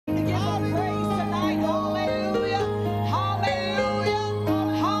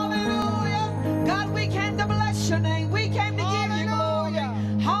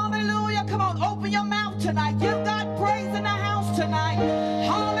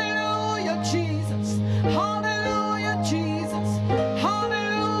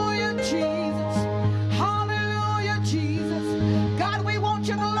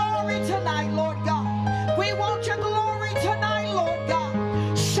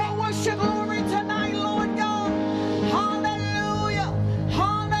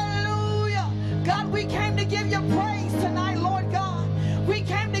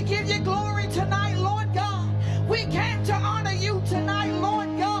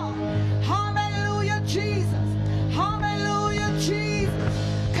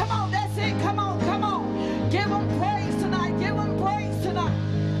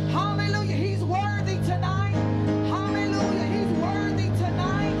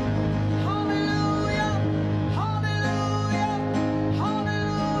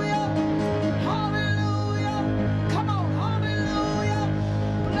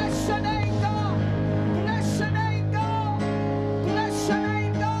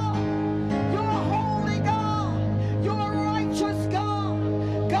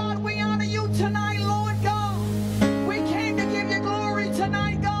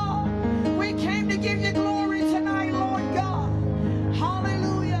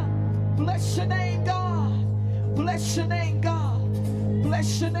Bless your name, God. Bless your name, God.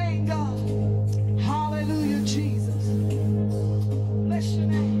 Bless your name, God. Hallelujah, Jesus. Bless your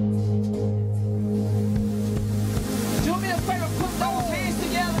name. Do me a favor, put those hands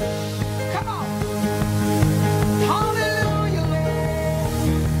together. Come on. Hallelujah, Lord.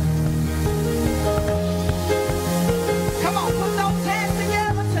 Come on, put those hands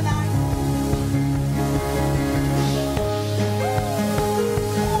together tonight.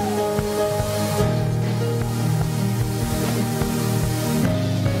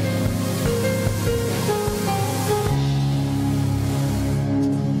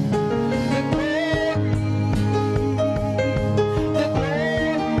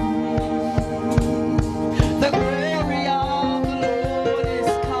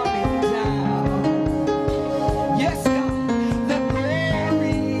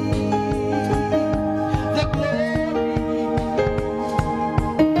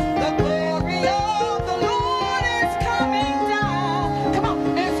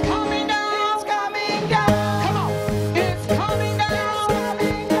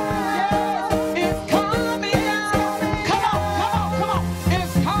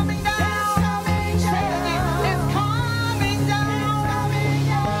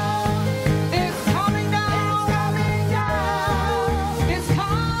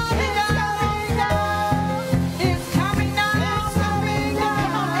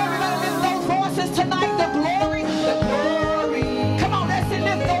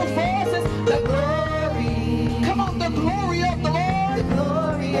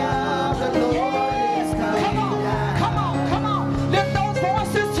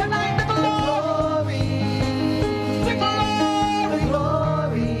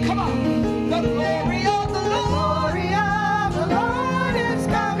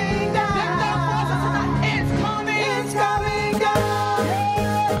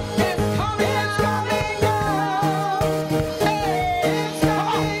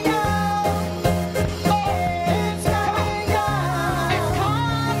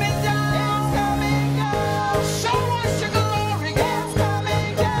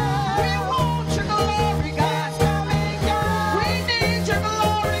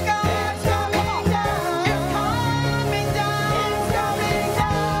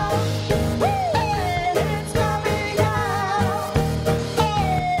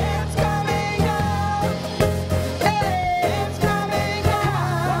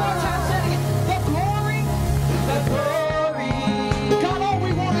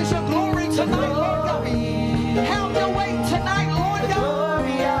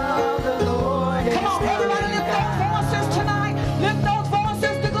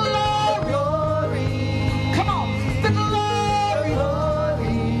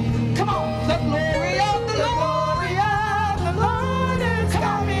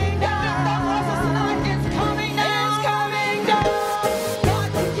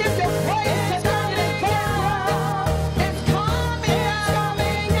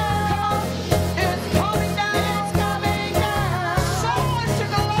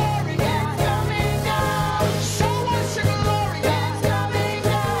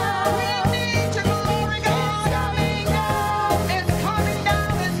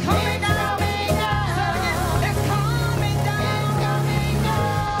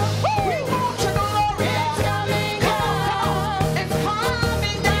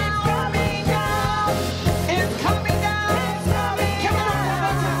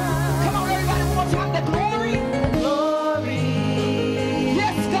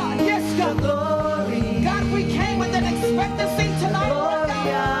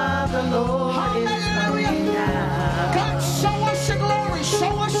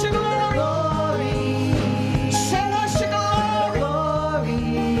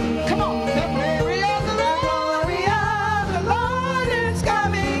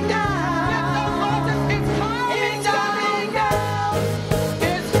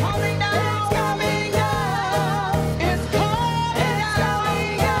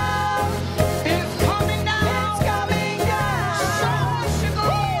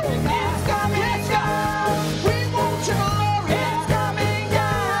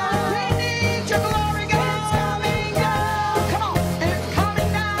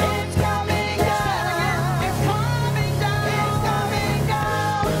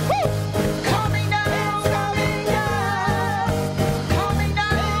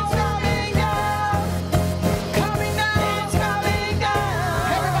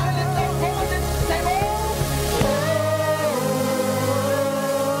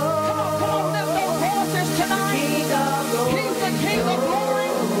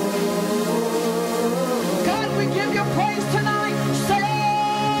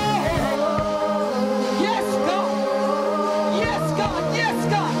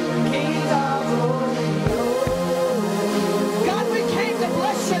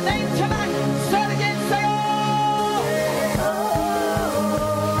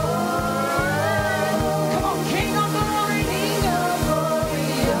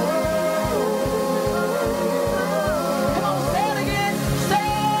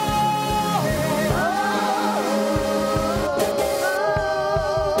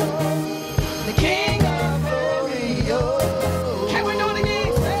 The King of glory. Can we do it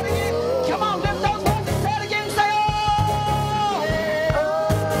again? Say it again. Come on, lift those voices. Say it again. Say, oh.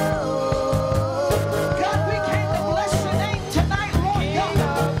 God, we came to bless your name tonight, Lord God.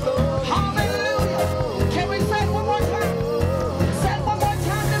 Hallelujah. Can we say it one more time? Say it one more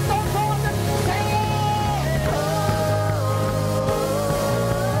time. Lift those voices. Say, oh.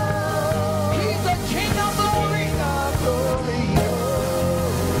 He's the King of glory.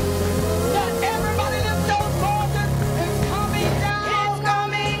 Not everybody lift those voices. It's coming down. It's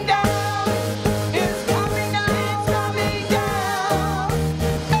coming down. It's coming down. It's coming down.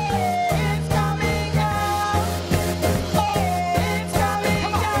 It's coming down. It's coming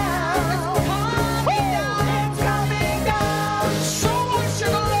down. It's coming down. Show us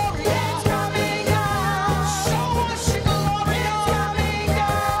your glory. It's coming down. Show us your glory. It's coming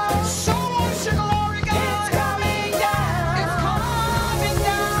down. Show us your glory, God. It's coming down. It's coming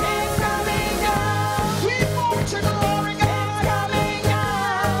down. It's coming down. We want your glory, God. It's coming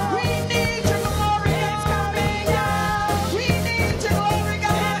down. We need your glory. It's coming down. We need your glory,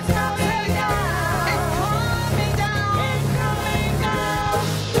 God. It's coming down. It's coming down. It's coming down.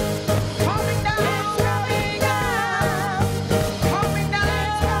 Coming down. It's coming down. Coming down.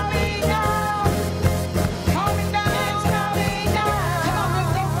 It's coming down. Coming down. It's coming down. Come on,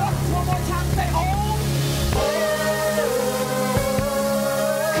 lift those voices one more time. Say, oh.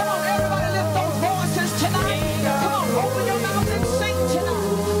 Come on, everybody lift those voices tonight. Come on, open your mouth and sing tonight.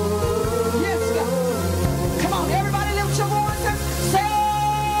 Yes, God. Come on, everybody lift your voices. Say, oh.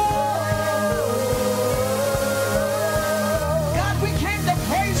 God, we came to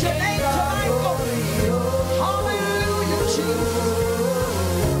praise your name tonight, Lord. Hallelujah, Jesus.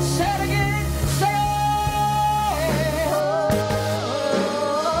 Say it again. Say, oh.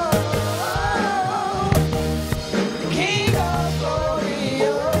 King of glory.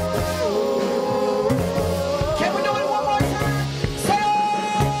 Can we do it one more time? Say,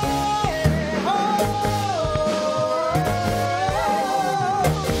 oh.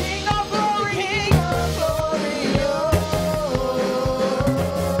 King of glory. King of glory.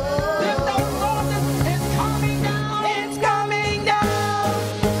 Lift those voices. It's coming down. It's coming down.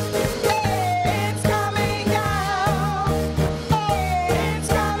 It's coming down. It's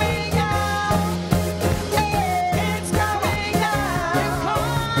coming down. It's coming down. It's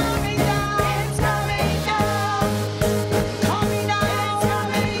coming down. It's coming down. Coming down. It's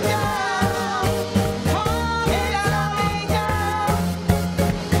coming down. Coming down.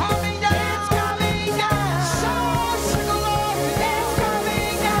 Coming down. It's coming down. Show us your glory. It's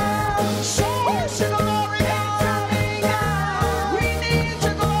coming down. Show us your glory. It's coming down. We need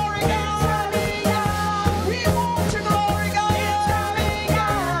your glory. It's coming down. We want your glory, God. It's coming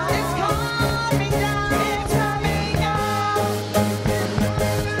down. It's coming down. It's coming down.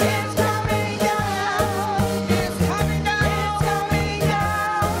 It's coming down. It's coming down. It's coming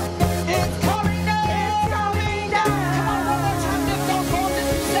down. It's coming down. It's coming down. Come on, one more time. Lift those voices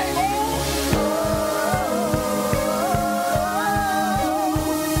and say, oh.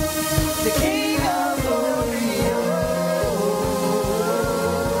 The King of glory.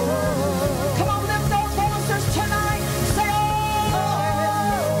 Come on, lift those voices tonight. Say, oh.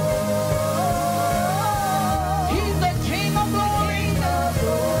 He's the King of glory.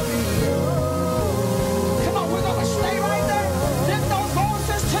 Come on, we're going to stay right there. Lift those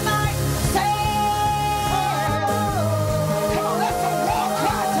voices tonight. Say, oh. Come on, that's a war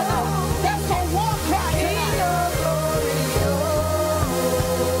cry tonight. That's a war cry tonight.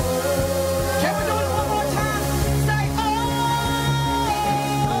 Can we do it one more time? Say, oh.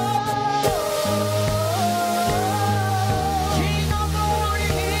 King of glory.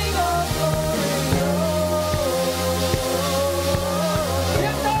 King of glory.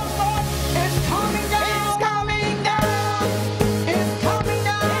 Lift those voices. It's coming down. It's coming down. It's coming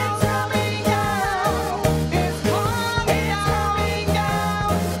down. It's coming down. It's coming down.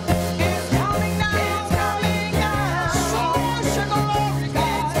 It's coming down. It's coming down. Show us your glory,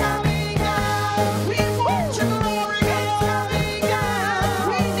 God. It's coming down. We want your glory, God. It's coming down.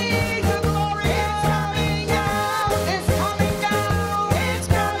 We need your glory. It's coming down. It's coming down. It's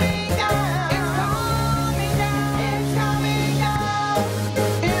coming down. It's coming down. It's coming down.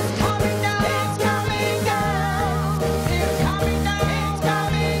 It's coming down. It's coming down. It's coming down. It's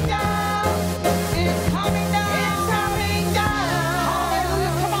coming down. It's coming down. It's coming down.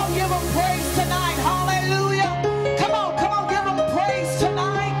 Hallelujah. Come on, give them praise tonight. Hallelujah. Come on, give them praise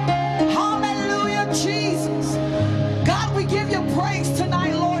tonight. Hallelujah, Jesus. God, we give you praise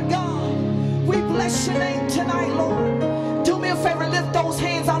tonight, Lord God. We bless your name tonight, Lord. Do me a favor, lift those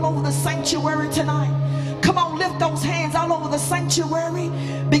hands all over the sanctuary tonight. Come on, lift those hands all over the sanctuary.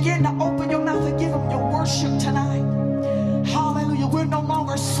 Begin to open your mouth and give him your worship tonight. Hallelujah. We're no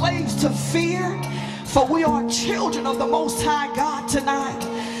longer slaves to fear, for we are children of the Most High God tonight.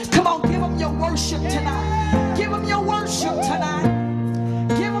 Come on, give him your worship tonight. Give him your worship tonight.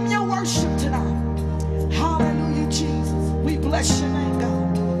 Give him your worship tonight. Hallelujah, Jesus. We bless your name,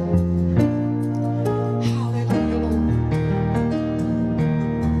 God. Hallelujah, Lord.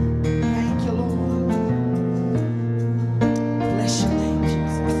 Thank you, Lord. Bless your name,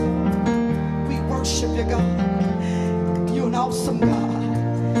 Jesus. We worship you, God. You're an awesome God.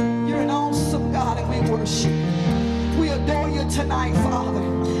 You're an awesome God, and we worship you. We adore you tonight, Father.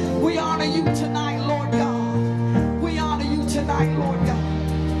 We honor you tonight, Lord God. We honor you tonight, Lord God.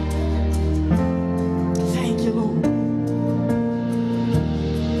 Thank you, Lord.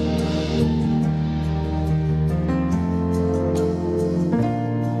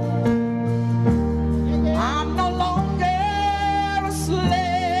 I'm no longer a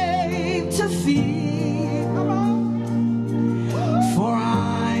slave to fear, for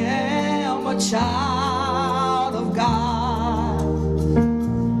I am a child of God.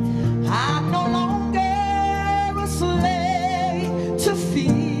 I'm no longer a slave to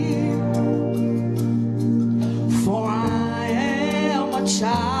fear, for I am a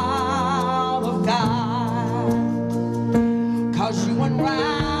child of God. 'Cause you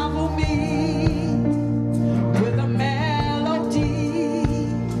unravel me with a melody.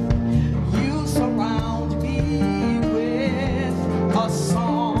 You surround me with a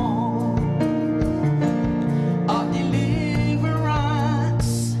song of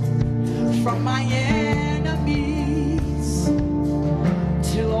deliverance from my enemies,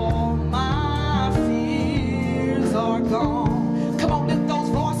 till all my fears are gone. Come on, lift those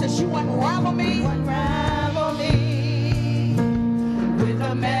voices. You unravel me. You unravel me with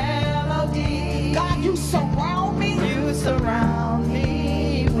a melody. God, you surround me. You surround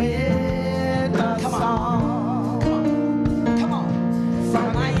me with a song. Come on. Come on.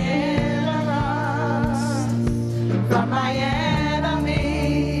 From my enemies, from my enemies,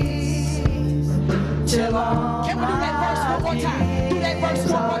 till all. Can we do that verse one more time? Do that verse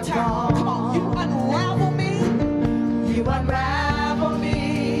one more time. Come on. You unravel me. You unravel me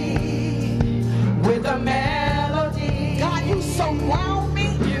with a melody. God, you surround me.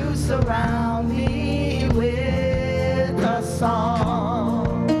 You surround me with a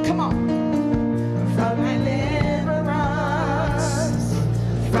song. Come on. From my deliverance,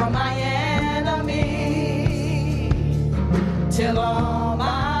 from my enemy, till all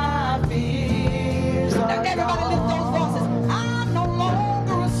my fears are gone. Now everybody lift those voices. I'm no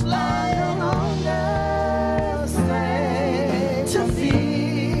longer a slave. No longer a slave to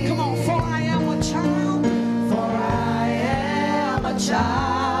fear. Come on, for I am a child. For I am a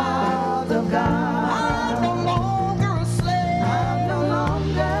child of God. I'm no longer a slave. I'm no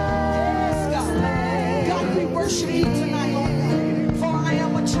longer a slave. God, we worship you tonight, Lord. For I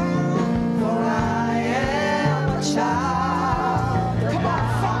am a child. For I am a child. Come on,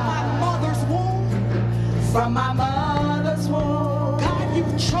 from my mother's womb. From my mother's womb. God,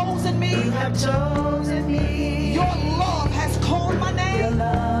 you've chosen me. You have chosen me. Your love has called my name. Your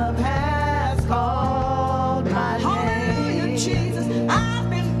love has called my name. Hallelujah, Jesus. I've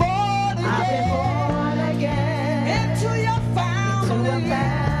been born again. I've been born again. Into your family. Into your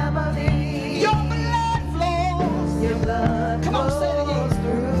family. Your blood flows. Your blood Come on, say it again.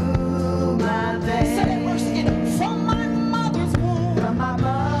 Through my veins. Say that verse again. From my mother's womb. From my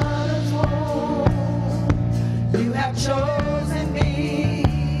mother's womb. You have chosen me.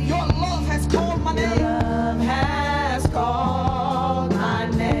 Your love has called my name. Your love has called my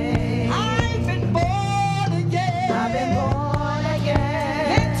name. I've been born again. I've been born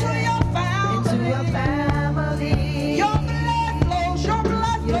again. Into your family. Into your family. Your blood flows. Your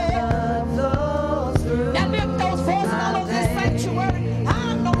blood flows. Your blood flows.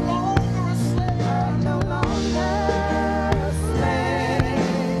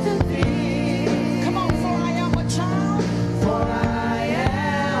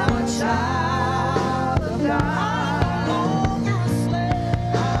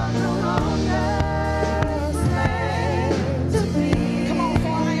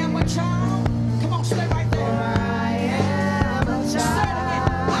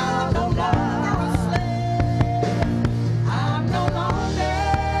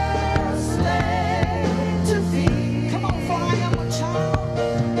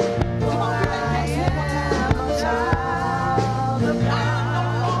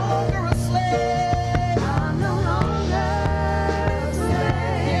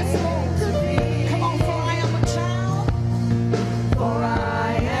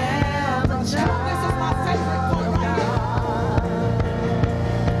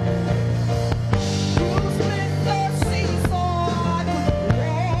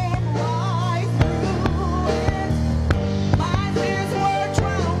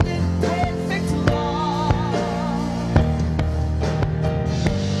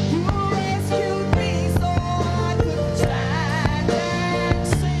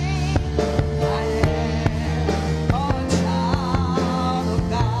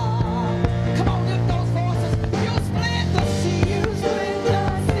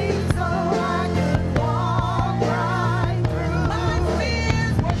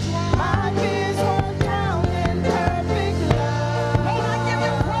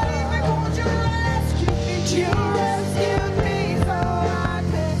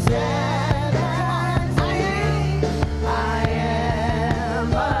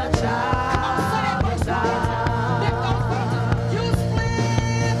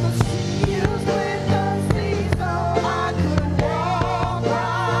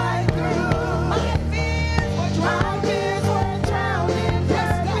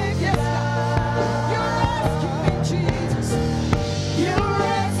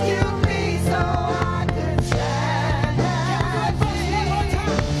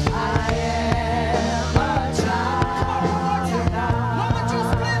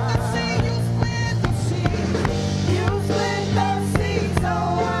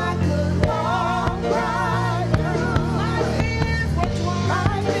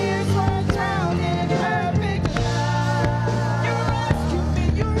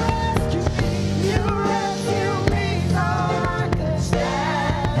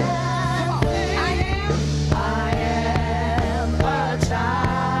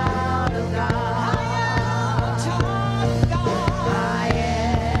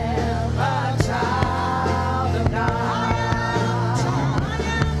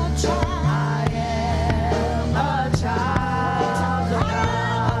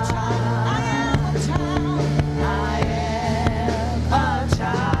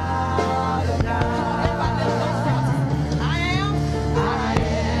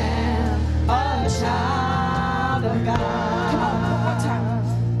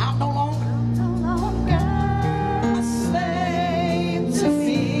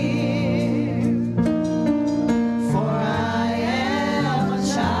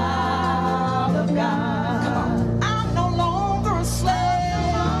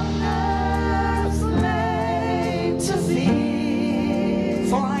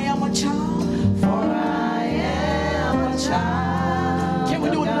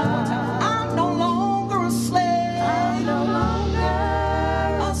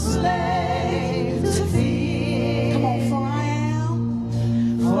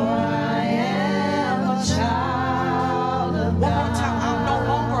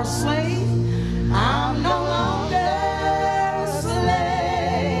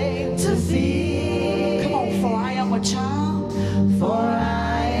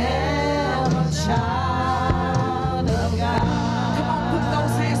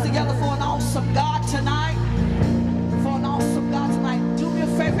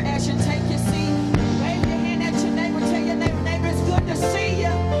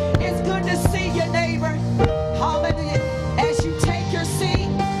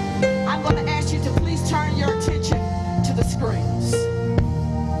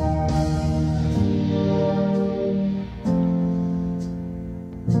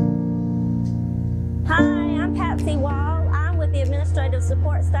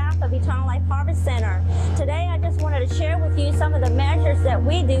 to share with you some of the measures that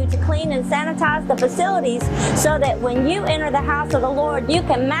we do to clean and sanitize the facilities so that when you enter the house of the Lord, you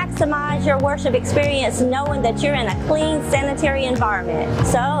can maximize your worship experience knowing that you're in a clean, sanitary environment.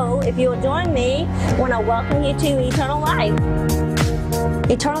 So, if you will join me, I want to welcome you to Eternal Life.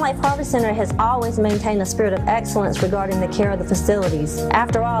 Eternal Life Harvest Center has always maintained a spirit of excellence regarding the care of the facilities.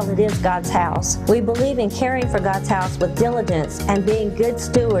 After all, it is God's house. We believe in caring for God's house with diligence and being good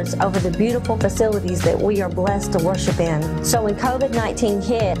stewards over the beautiful facilities that we are blessed to worship in. So when COVID-19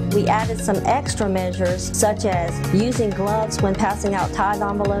 hit, we added some extra measures such as using gloves when passing out tithe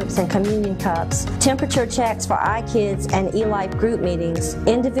envelopes and communion cups, temperature checks for iKids and eLife group meetings,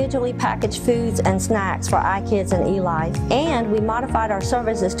 individually packaged foods and snacks for iKids and eLife, and we modified our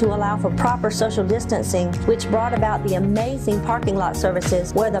services to allow for proper social distancing, which brought about the amazing parking lot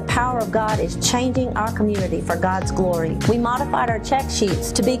services where the power of God is changing our community for God's glory. We modified our check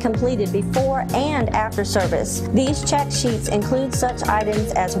sheets to be completed before and after service. These check sheets include such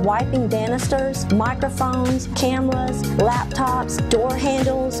items as wiping banisters, microphones, cameras, laptops, door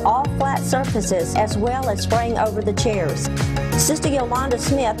handles, all flat surfaces, as well as spraying over the chairs. Sister Yolanda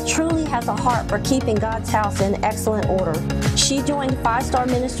Smith truly has a heart for keeping God's house in excellent order. She joined 5-Star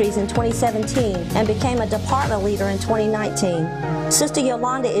Ministries in 2017 and became a department leader in 2019. Sister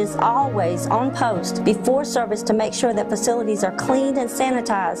Yolanda is always on post before service to make sure that facilities are cleaned and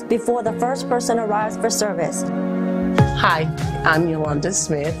sanitized before the first person arrives for service. Hi, I'm Yolanda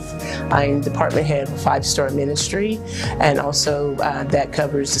Smith. I'm department head of 5-Star Ministry, and also that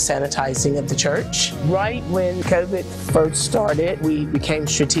covers the sanitizing of the church. Right when COVID first started, we became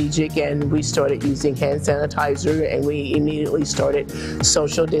strategic and we started using hand sanitizer, and we immediately started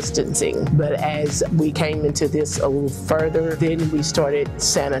social distancing. But as we came into this a little further, then we started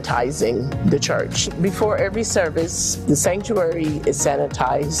sanitizing the church. Before every service, the sanctuary is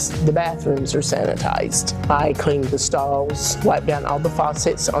sanitized, the bathrooms are sanitized. I clean the stalls, wipe down all the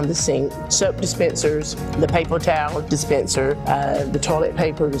faucets on the sink, soap dispensers, the paper towel dispenser, the toilet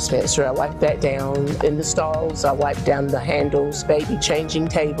paper dispenser, I wipe that down. In the stalls, I wipe down the handles, baby changing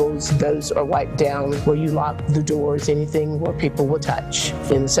tables, those are wiped down. Where you lock the doors, anything where people will touch.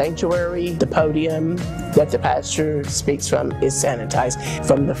 In the sanctuary, the podium that the pastor speaks from is sanitized.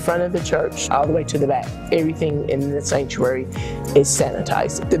 From the front of the church all the way to the back, everything in the sanctuary is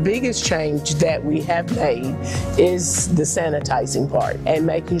sanitized. The biggest change that we have made is the sanitizing part and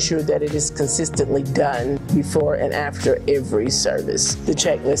making sure that it is consistently done before and after every service. The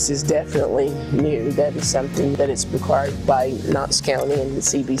checklist is definitely new. That is something that is required by Knox County and the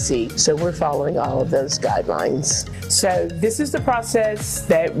CBC. So we're following all of those guidelines. So this is the process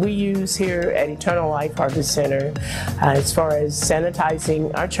that we use here at Eternal Life Harvest Center as far as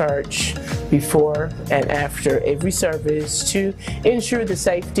sanitizing our church before and after every service to ensure the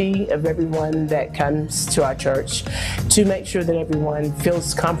safety of everyone that comes to our church, to make sure that everyone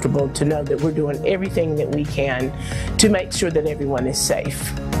feels comfortable to know that we're doing everything that we can to make sure that everyone is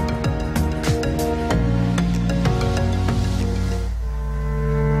safe.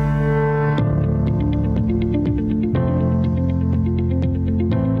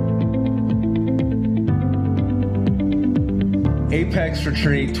 Apex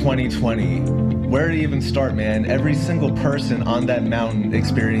Retreat 2020. Where to even start, man? Every single person on that mountain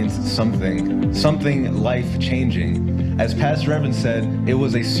experienced something life-changing. As Pastor Evan said, it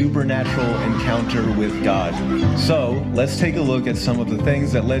was a supernatural encounter with God. So, let's take a look at some of the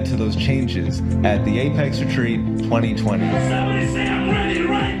things that led to those changes at the Apex Retreat 2020. Somebody say I'm ready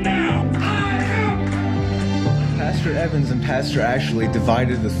right now! I am! Pastor Evans and Pastor Ashley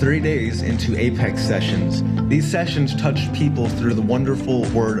divided the 3 days into Apex sessions. These sessions touched people through the wonderful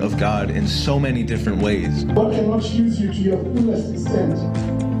Word of God in so many different ways. God cannot use you to your fullest extent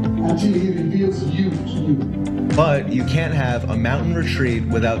until He reveals you to you. But you can't have a mountain retreat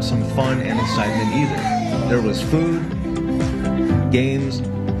without some fun and excitement either. There was food, games,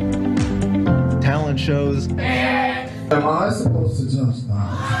 talent shows. Am I supposed to just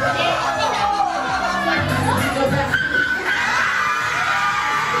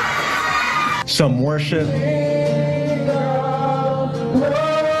some worship.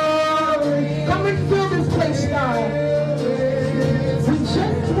 Come and fill this place now.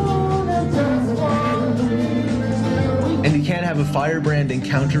 And you can't have a firebrand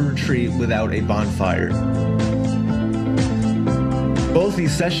encounter retreat without a bonfire. Both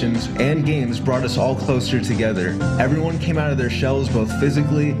these sessions and games brought us all closer together. Everyone came out of their shells both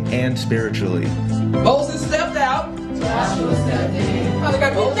physically and spiritually. Moses stepped out. Joshua stepped in. Father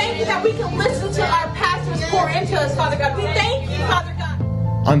God, we thank you that we can listen to our pastors pour into us, Father God. We thank you, Father God.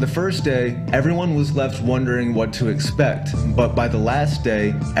 On the first day, everyone was left wondering what to expect, but by the last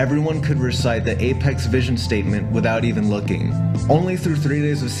day, everyone could recite the Apex vision statement without even looking. Only through 3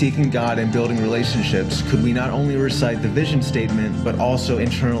 days of seeking God and building relationships could we not only recite the vision statement, but also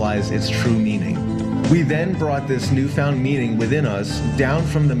internalize its true meaning. We then brought this newfound meaning within us down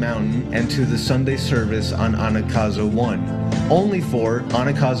from the mountain and to the Sunday service on Anagkazo 1, only for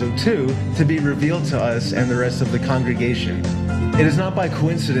Anagkazo 2 to be revealed to us and the rest of the congregation. It is not by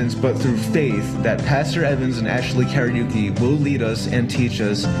coincidence but through faith that Pastor Evans and Ashley Kariuki will lead us and teach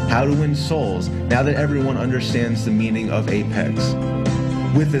us how to win souls now that everyone understands the meaning of Apex.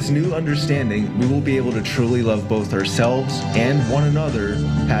 With this new understanding, we will be able to truly love both ourselves and one another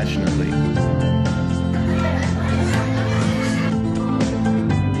passionately.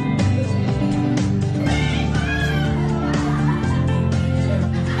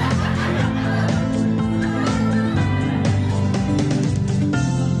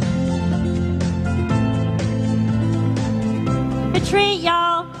 Retreat,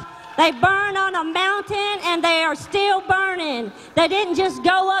 y'all. They burn on a mountain and they are still burning. They didn't just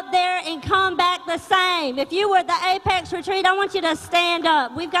go up there and come back the same. If you were at the Apex retreat, I want you to stand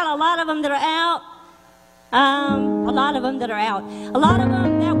up. We've got a lot of them that are out. A lot of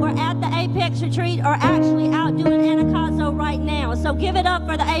them that were at the Apex retreat are actually out doing Anagkazo right now. So give it up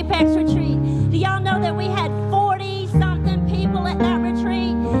for the Apex retreat. Do y'all know that we had 40-something people at that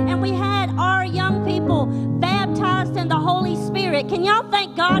retreat? And we had our young people baptized in the Holy Spirit. Can y'all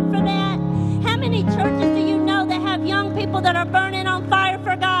thank God for that? How many churches do you know that have young people that are burning on fire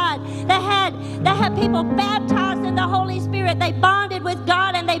for God? That had people baptized in the Holy Spirit. They bonded with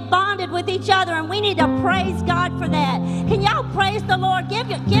God and they bonded with each other, and we need to praise God for that. Can y'all praise the Lord? Give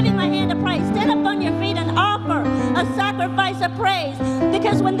him a hand of praise. Stand up on your feet and offer a sacrifice of praise.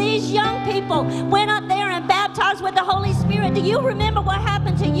 Because when these young people went up there and baptized with the Holy Spirit, do you remember what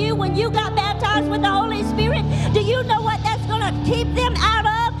happened to you when you got baptized with the Holy Spirit? Do you know what that's going to keep them out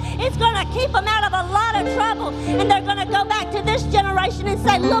of? It's going to keep them out of a lot of trouble. And they're going to go back to this generation and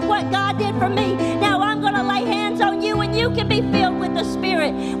say, look what God did for me. Now I'm going to lay hands on you and you can be filled with the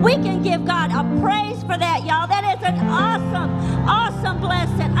Spirit. We can give God a praise for that, y'all. That is an awesome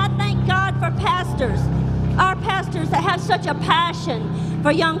blessing. I thank God for pastors, our pastors that have such a passion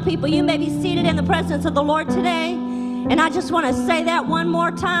for young people. You may be seated in the presence of the Lord today. And I just want to say that one more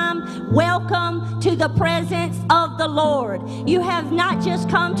time. Welcome to the presence of the Lord. You have not just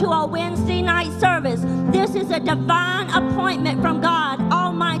come to a Wednesday night service. This is a divine appointment from God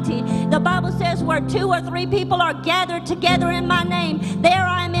Almighty. The Bible says where 2 or 3 people are gathered together in my name, there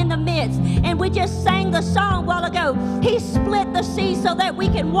I am in the midst. And we just sang the song a while ago. He split the sea so that we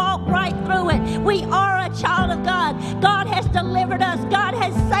can walk right through it. We are a child of God. God has delivered us. God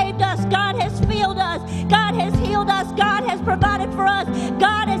has saved us. God has filled us. God has healed us. God has provided for us.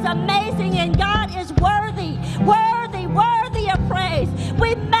 God is amazing and God is worthy of praise.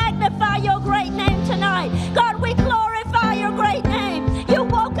 We magnify your great name tonight. God, we glorify your great name. You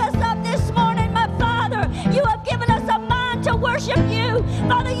woke us up this morning, my Father. You have given us a mind to worship you.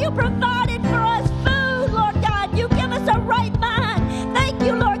 Father, you provided for us food, Lord God. You give us a right mind. Thank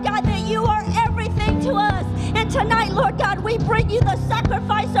you, Lord God, that you are everything to us. And tonight, Lord God, we bring you the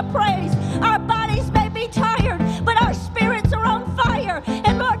sacrifice of praise. Our bodies may be tired, but our spirits are on fire.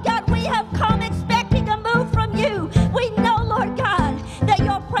 And Lord God, we have come expecting a move from you. We know, Lord God, that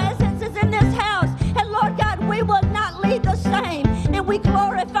your presence is in this house. And Lord God, we will not leave the same. And we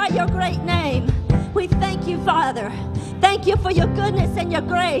glorify your great name. We thank you, Father. Thank you for your goodness and your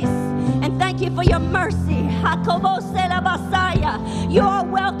grace. And thank you for your mercy. You are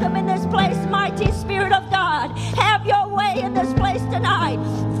welcome in this place, mighty Spirit of God. Have your way in this place tonight.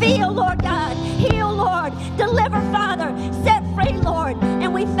 Feel, Lord God. Heal, Lord. Deliver, Father. Set free, Lord.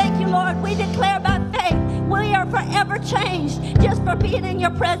 And we thank you, Lord. We declare by faith we are forever changed just for being in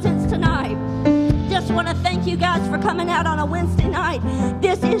your presence tonight. Just want to thank you guys for coming out on a Wednesday night.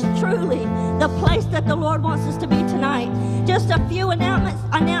 This is truly the place that the Lord wants us to be tonight. Just a few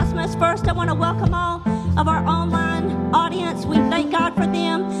announcements. First, I want to welcome all of our online audience. We thank God for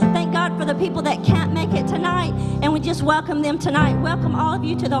them. Thank God for the people that can't make it tonight. And we just welcome them tonight. Welcome all of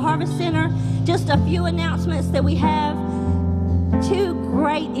you to the Harvest Center. Just a few announcements that we have. 2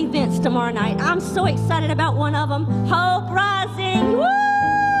 great events tomorrow night. I'm so excited about one of them. Hope Rising.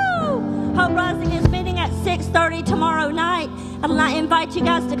 Woo! Hope Rising is meeting at 6:30 tomorrow night. I invite you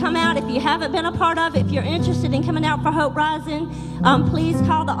guys to come out if you haven't been a part of it. If you're interested in coming out for Hope Rising, please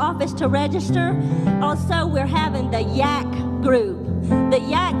call the office to register. Also, we're having the Yak group. The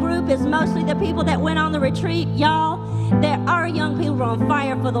Yak group is mostly the people that went on the retreat, y'all. that our young people are on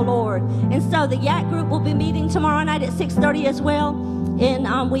fire for the Lord. And so the YAC group will be meeting tomorrow night at 6:30 as well.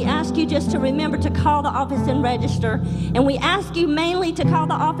 And we ask you just to remember to call the office and register. And we ask you mainly to call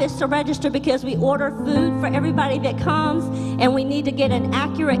the office to register because we order food for everybody that comes, and we need to get an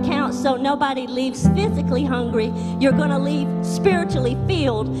accurate count so nobody leaves physically hungry. You're going to leave spiritually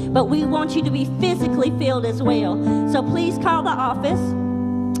filled, but we want you to be physically filled as well. So please call the office.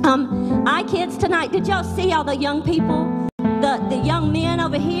 iKids tonight, did y'all see all the young people? The young men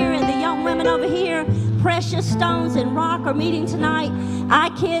over here and the young women over here, Precious Stones and Rock are meeting tonight.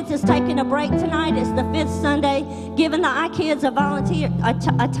 iKids is taking a break tonight. It's the 5th Sunday, giving the iKids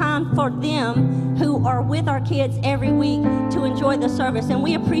a time for them who are with our kids every week to enjoy the service. And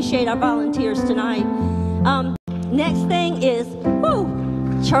we appreciate our volunteers tonight. Next thing is,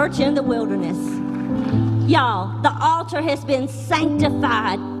 Church in the Wilderness. Y'all, the altar has been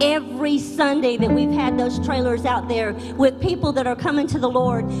sanctified every Sunday that we've had those trailers out there with people that are coming to the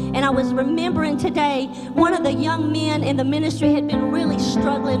Lord. And I was remembering today, one of the young men in the ministry had been really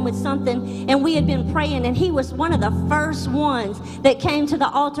struggling with something, and we had been praying, and he was one of the first ones that came to the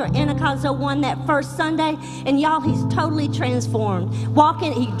altar, Anakazo 1, that first Sunday. And y'all, he's totally transformed.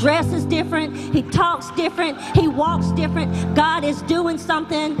 Walking, he dresses different, he talks different, he walks different. God is doing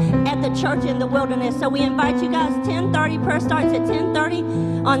something at the Church in the Wilderness. So we invite you guys, 10:30, prayer starts at 10:30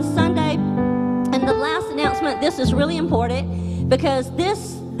 on Sunday. And the last announcement, this is really important because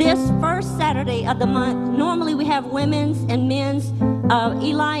this first Saturday of the month, normally we have women's and men's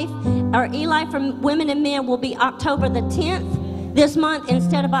E-Life. Our E-Life for women and men will be October the 10th this month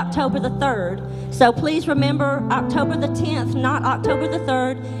instead of October the 3rd. So please remember October the 10th, not October the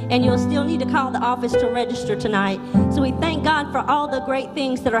 3rd, and you'll still need to call the office to register tonight. So we thank God for all the great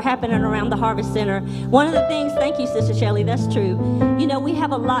things that are happening around the Harvest Center. One of the things, thank you, Sister Shelley, that's true. You know, we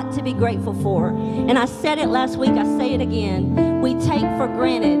have a lot to be grateful for. And I said it last week, I say it again. We take for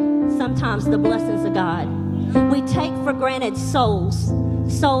granted sometimes the blessings of God. We take for granted souls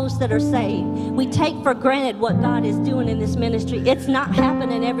that are saved. We take for granted what God is doing in this ministry. It's not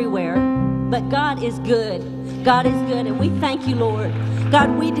happening everywhere, but God is good. God is good, and we thank you, Lord.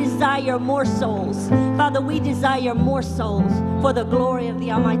 God, we desire more souls. Father, we desire more souls for the glory of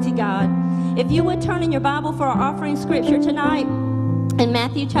the Almighty God. If you would turn in your Bible for our offering scripture tonight in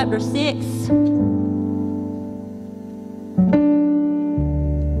Matthew chapter 6.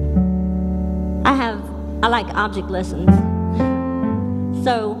 I like object lessons.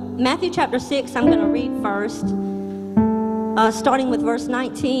 So, Matthew chapter 6, I'm going to read first, starting with verse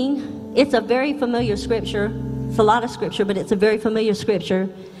 19. It's a very familiar scripture. It's a lot of scripture, but it's a very familiar scripture.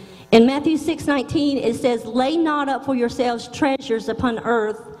 In Matthew 6:19, it says, "Lay not up for yourselves treasures upon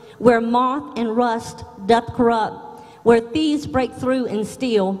earth, where moth and rust doth corrupt, where thieves break through and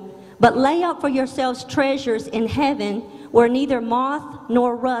steal. But lay up for yourselves treasures in heaven, where neither moth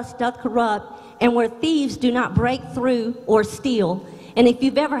nor rust doth corrupt, and where thieves do not break through or steal." And if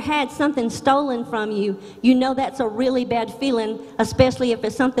you've ever had something stolen from you, you know that's a really bad feeling, especially if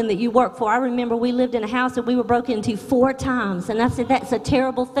it's something that you work for. I remember we lived in a house that we were broken into 4 times, and I said that's a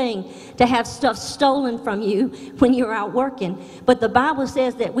terrible thing to have stuff stolen from you when you're out working. But the Bible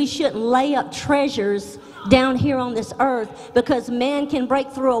says that we shouldn't lay up treasures down here on this earth, because man can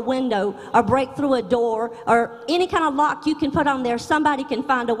break through a window or break through a door or any kind of lock you can put on there. Somebody can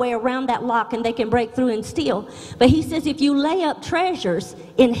find a way around that lock and they can break through and steal. But he says if you lay up treasures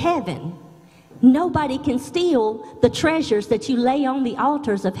in heaven, nobody can steal the treasures that you lay on the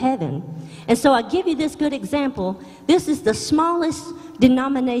altars of heaven. And so I give you this good example. This is the smallest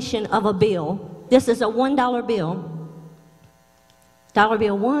denomination of a bill. This is a $1 bill. Dollar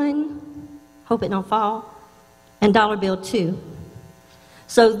bill 1, hope it don't fall, and dollar bill 2.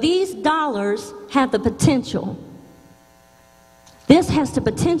 So these dollars have the potential. This has the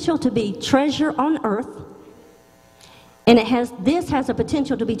potential to be treasure on earth, and this has a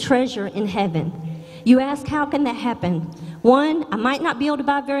potential to be treasure in heaven. You ask, how can that happen? One, I might not be able to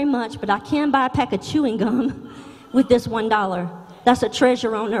buy very much, but I can buy a pack of chewing gum with this $1. That's a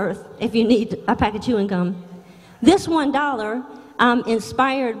treasure on earth if you need a pack of chewing gum. This $1, I'm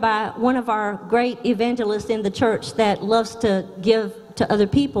inspired by one of our great evangelists in the church that loves to give to other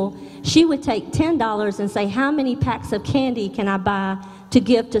people. She would take $10 and say, how many packs of candy can I buy to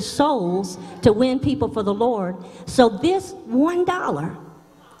give to souls to win people for the Lord? So this $1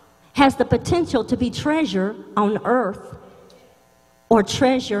 has the potential to be treasure on earth or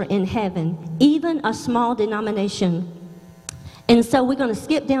treasure in heaven, even a small denomination. And so we're going to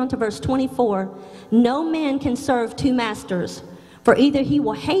skip down to verse 24. No man can serve 2 masters, for either he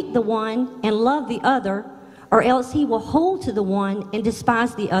will hate the one and love the other, or else he will hold to the one and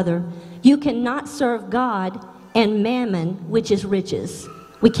despise the other. You cannot serve God and mammon, which is riches.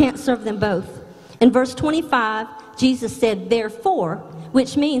 We can't serve them both. In verse 25, Jesus said, therefore,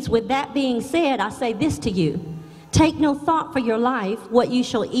 which means, with that being said, I say this to you. Take no thought for your life, what you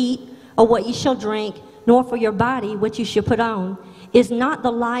shall eat or what you shall drink, nor for your body, what you shall put on. Is not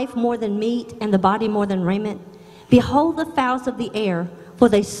the life more than meat, and the body more than raiment? Behold the fowls of the air, for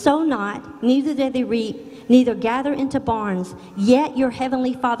they sow not, neither do they reap, neither gather into barns, yet your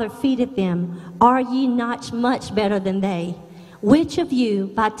heavenly Father feedeth them. Are ye not much better than they? Which of you,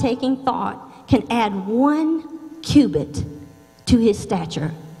 by taking thought, can add 1 cubit to his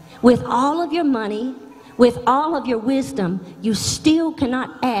stature? With all of your money, with all of your wisdom, you still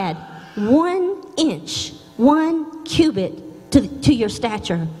cannot add 1 inch, 1 cubit to your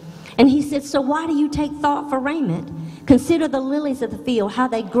stature. And he said, so why do you take thought for raiment? Consider the lilies of the field, how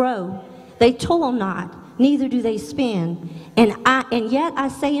they grow. They toil not, neither do they spin. And yet I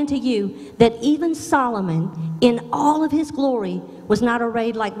say unto you that even Solomon in all of his glory was not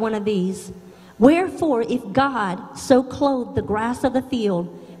arrayed like one of these. Wherefore, if God so clothed the grass of the field,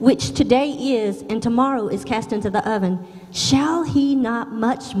 which today is and tomorrow is cast into the oven, shall he not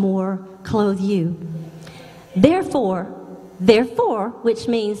much more clothe you? Therefore, which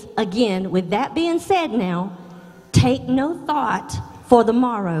means, again, with that being said now, take no thought for the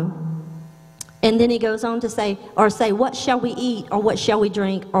morrow. And then he goes on to say, what shall we eat, or what shall we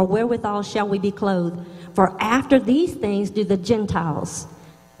drink, or wherewithal shall we be clothed? For after these things do the Gentiles,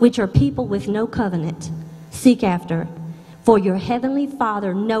 which are people with no covenant, seek after. For your heavenly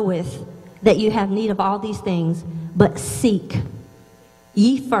Father knoweth that you have need of all these things. But seek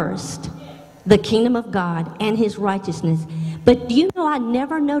ye first the kingdom of God and his righteousness. But do you know, I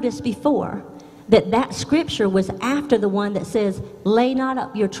never noticed before that scripture was after the one that says, lay not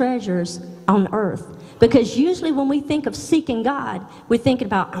up your treasures on earth. Because usually when we think of seeking God, we're thinking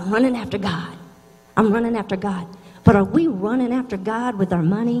about, I'm running after God. I'm running after God. But are we running after God with our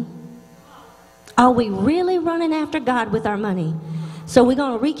money? Are we really running after God with our money? So we're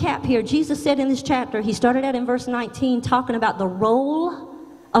going to recap here. Jesus said in this chapter, he started out in verse 19 talking about the role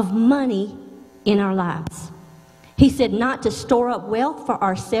of money in our lives. He said not to store up wealth for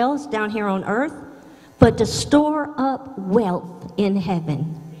ourselves down here on earth, but to store up wealth in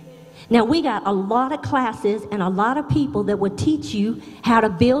heaven. Now, we got a lot of classes and a lot of people that would teach you how to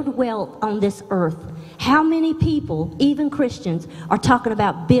build wealth on this earth. How many people, even Christians, are talking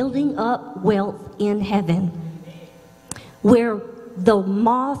about building up wealth in heaven, where the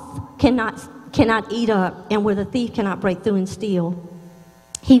moth cannot eat up and where the thief cannot break through and steal?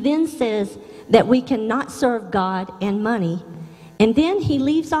 He then says that we cannot serve God and money. And then he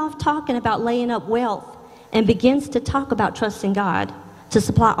leaves off talking about laying up wealth and begins to talk about trusting God to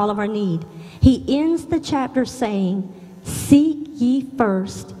supply all of our need. He ends the chapter saying, seek ye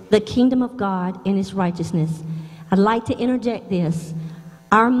first the kingdom of God and his righteousness. I'd like to interject this.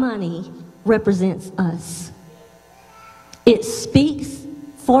 Our money represents us. It speaks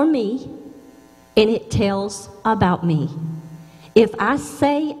for me and it tells about me. If I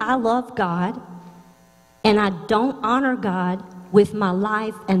say I love God and I don't honor God with my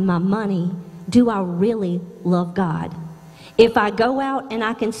life and my money, do I really love God? If I go out and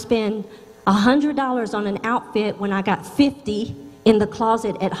I can spend $100 on an outfit when I got 50 in the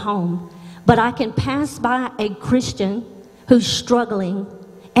closet at home, but I can pass by a Christian who's struggling,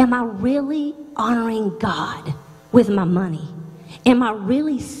 am I really honoring God with my money? Am I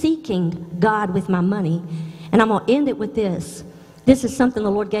really seeking God with my money? And I'm going to end it with this. This is something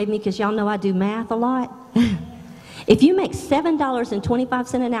the Lord gave me because y'all know I do math a lot. If you make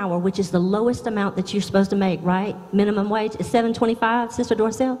 $7.25 an hour, which is the lowest amount that you're supposed to make, right? Minimum wage is $7.25, Sister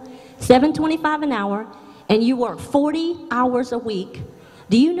Dorcel? $7.25 an hour, and you work 40 hours a week.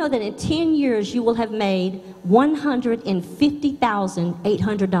 Do you know that in 10 years you will have made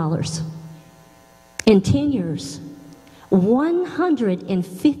 $150,800? In 10 years.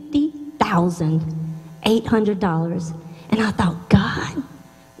 $150,800. And I thought, God,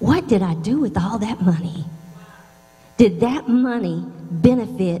 what did I do with all that money? Did that money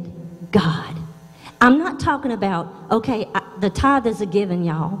benefit God? I'm not talking about, okay, the tithe is a given,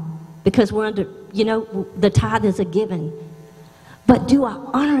 y'all, because we're under, you know, the tithe is a given. But do I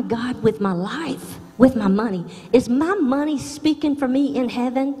honor God with my life, with my money? Is my money speaking for me in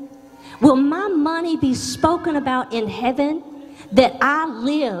heaven? Will my money be spoken about in heaven that I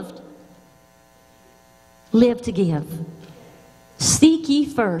lived to give? Seek ye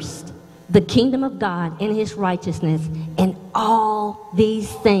first the kingdom of God and his righteousness, and all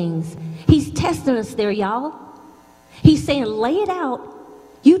these things. He's testing us there, y'all. He's saying, lay it out.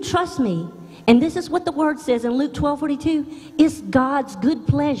 You trust me. And this is what the word says in Luke 12:42. It's God's good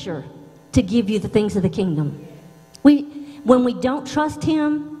pleasure to give you the things of the kingdom. when we don't trust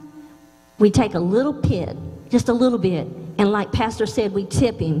him, we take a little bit, just a little bit, and like Pastor said, we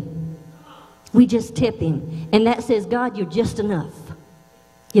tip him. We just tip him. And that says, God, you're just enough.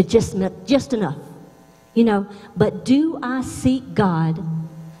 You're just enough. You know, but do I seek God?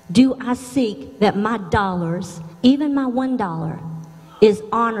 Do I seek that my dollars, even my $1, is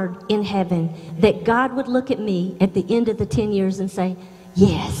honored in heaven? That God would look at me at the end of the 10 years and say,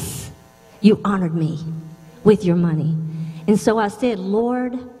 yes, you honored me with your money. And so I said,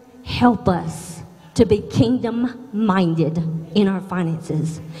 Lord, help us to be kingdom-minded in our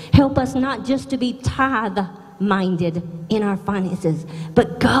finances. Help us not just to be tithe-minded in our finances,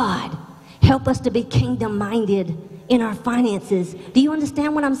 but God, help us to be kingdom-minded in our finances. Do you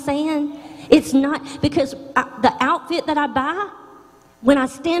understand what I'm saying? It's not because the outfit that I buy, when I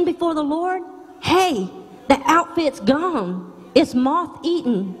stand before the Lord, hey, the outfit's gone. It's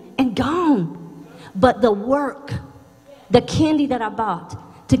moth-eaten and gone. But the work, the candy that I bought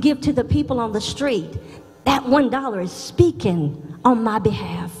to give to the people on the street, that $1 is speaking on my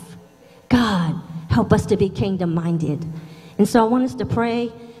behalf. God, help us to be kingdom-minded. And so I want us to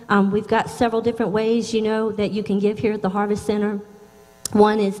pray. We've got several different ways, you know, that you can give here at the Harvest Center.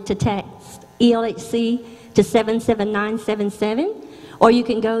 One is to text ELHC to 77977, or you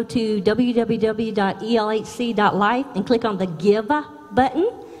can go to www.elhc.life and click on the Give button,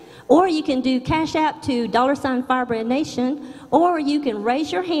 or you can do Cash App to $Firebrand Nation, or you can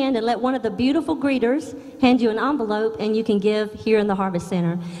raise your hand and let one of the beautiful greeters hand you an envelope, and you can give here in the Harvest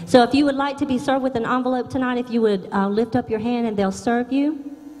Center. So if you would like to be served with an envelope tonight, if you would lift up your hand and they'll serve you.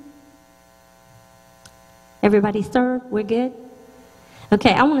 Everybody serve? We're good?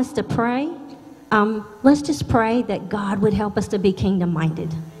 Okay, I want us to pray. Let's just pray that God would help us to be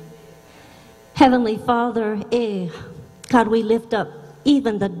kingdom-minded. Heavenly Father, God, we lift up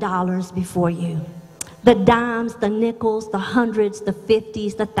even the dollars before you. The dimes, the nickels, the hundreds, the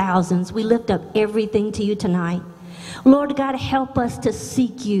 50s, the thousands. We lift up everything to you tonight. Lord God, help us to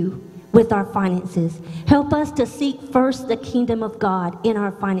seek you with our finances. Help us to seek first the kingdom of God in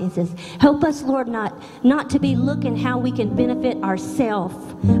our finances. Help us, Lord, not to be looking how we can benefit ourselves,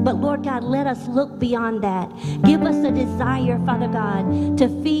 but Lord God, let us look beyond that. Give us a desire, Father God, to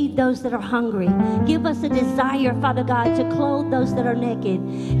feed those that are hungry. Give us a desire, Father God, to clothe those that are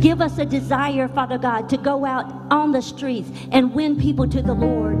naked. Give us a desire, Father God, to go out on the streets and win people to the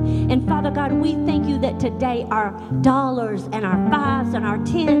Lord. And Father God, we thank you that today our dollars and our fives and our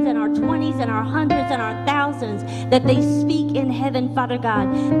tens and our 20s and our hundreds and our thousands, that they speak in heaven, Father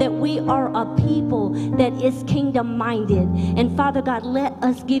God, that we are a people that is kingdom-minded. And Father God, let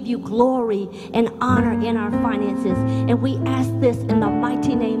us give you glory and honor in our finances. And we ask this in the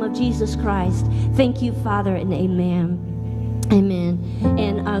mighty name of Jesus Christ. Thank you, Father, and amen. Amen.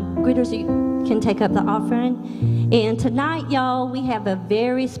 And greeters, you can take up the offering. And tonight, y'all, we have a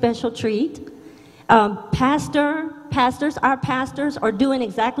very special treat. Our pastors are doing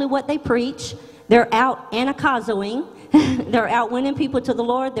exactly what they preach. They're out anacazoing. They're out winning people to the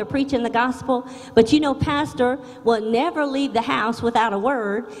Lord. They're preaching the gospel. But you know, pastor will never leave the house without a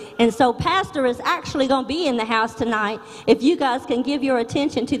word. And so pastor is actually going to be in the house tonight. If you guys can give your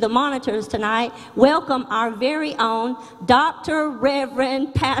attention to the monitors tonight, welcome our very own Dr.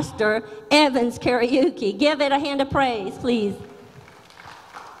 Reverend Pastor Evans Kariuki. Give it a hand of praise, please.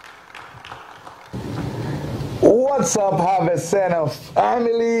 What's up, Harvest Center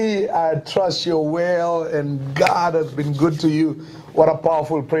family? I trust you're well and God has been good to you. What a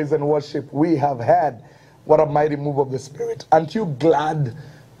powerful praise and worship we have had. What a mighty move of the Spirit. Aren't you glad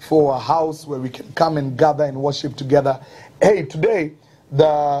for a house where we can come and gather and worship together? Hey, today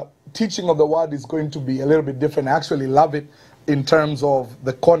the teaching of the word is going to be a little bit different. I actually love it in terms of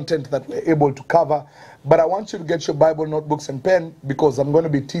the content that we're able to cover. But I want you to get your Bible, notebooks, and pen, because I'm going to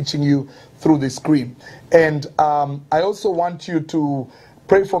be teaching you through the screen. And I also want you to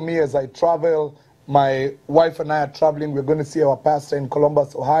pray for me as I travel. My wife and I are traveling. We're going to see our pastor in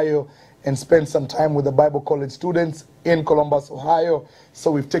Columbus, Ohio, and spend some time with the Bible college students in Columbus, Ohio.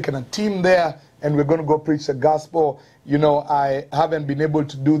 So we've taken a team there, and we're going to go preach the gospel. You know, I haven't been able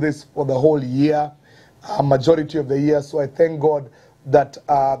to do this for the whole year, majority of the year. So I thank God that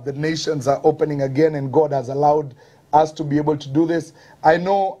the nations are opening again, and God has allowed us to be able to do this. I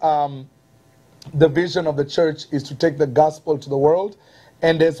know the vision of the church is to take the gospel to the world.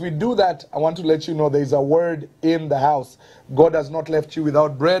 And as we do that, I want to let you know there's a word in the house. God has not left you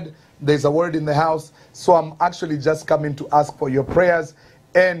without bread. There's a word in the house. So I'm actually just coming to ask for your prayers.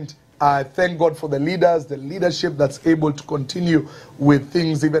 And I thank God for the leaders, the leadership that's able to continue with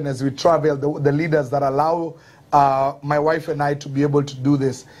things even as we travel, the leaders that allow my wife and I to be able to do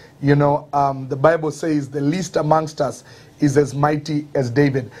this. You know, the Bible says the least amongst us is as mighty as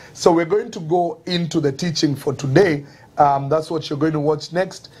David. So we're going to go into the teaching for today. That's what you're going to watch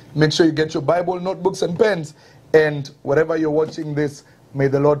next. Make sure you get your Bible, notebooks, and pens. And wherever you're watching this, may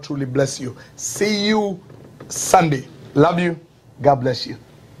the Lord truly bless you. See you Sunday. Love you. God bless you.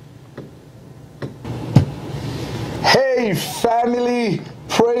 Hey, family.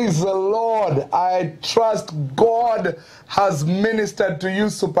 Praise the Lord. I trust God has ministered to you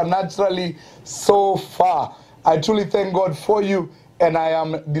supernaturally so far. I truly thank God for you, and I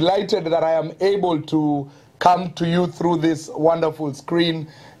am delighted that I am able to come to you through this wonderful screen.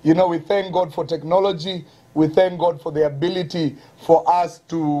 You know, we thank God for technology. We thank God for the ability for us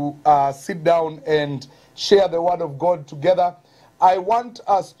to sit down and share the Word of God together. I want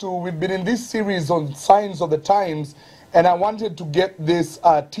us to, we've been in this series on signs of the times, and I wanted to get this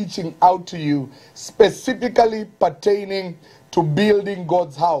teaching out to you, specifically pertaining to building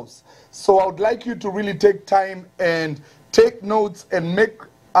God's house. So I would like you to really take time and take notes and make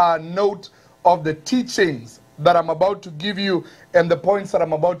a note of the teachings that I'm about to give you and the points that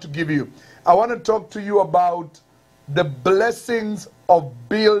I'm about to give you. I want to talk to you about the blessings of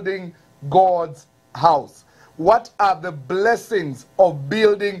building God's house. What are the blessings of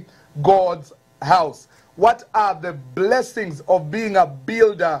building God's house? What are the blessings of being a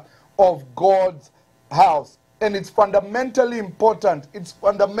builder of God's house? And it's fundamentally important. It's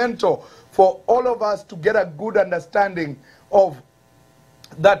fundamental for all of us to get a good understanding of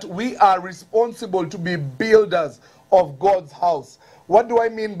that we are responsible to be builders of God's house. What do I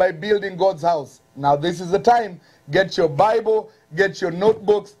mean by building God's house? Now, this is the time. Get your Bible, get your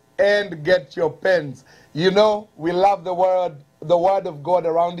notebooks, and get your pens. You know, we love the word of God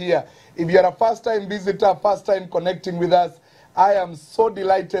around here. If you're a first-time visitor, first-time connecting with us, I am so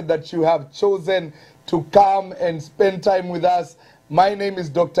delighted that you have chosen to come and spend time with us. My name is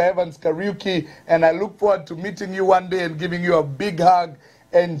Dr. Evans Kariuki, and I look forward to meeting you one day and giving you a big hug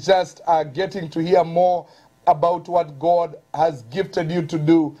and just getting to hear more about what God has gifted you to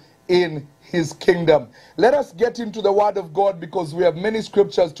do in His kingdom. Let us get into the Word of God, because we have many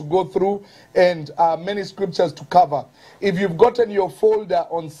scriptures to go through and many scriptures to cover. If you've gotten your folder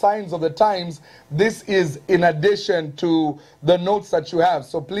on signs of the times, this is in addition to the notes that you have.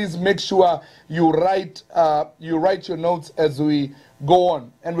 So please make sure you write your notes as we go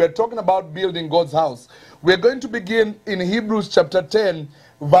on. And we're talking about building God's house. We're going to begin in Hebrews chapter 10,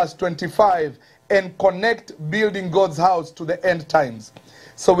 verse 25, and connect building God's house to the end times.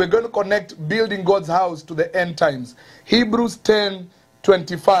 So we're going to connect building God's house to the end times. Hebrews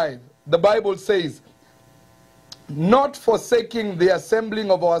 10:25. The Bible says, not forsaking the assembling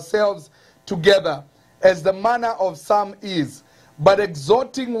of ourselves together, as the manner of some is, but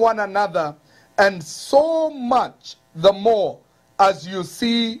exhorting one another, and so much the more as you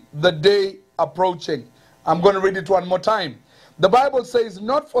see the day approaching. I'm going to read it one more time. The Bible says,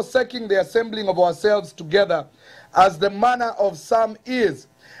 not forsaking the assembling of ourselves together, as the manner of some is,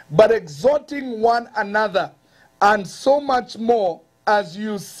 but exhorting one another, and so much more as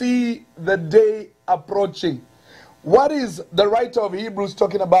you see the day approaching. What is the writer of Hebrews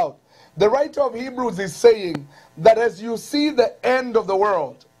talking about? The writer of Hebrews is saying that as you see the end of the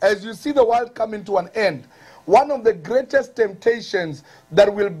world, as you see the world coming to an end, one of the greatest temptations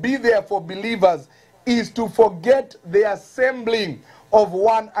that will be there for believers is to forget the assembling of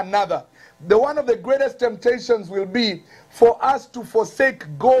one another. One of the greatest temptations will be for us to forsake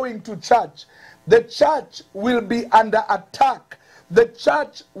going to church. The church will be under attack. The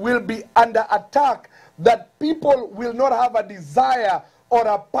church will be under attack, that people will not have a desire or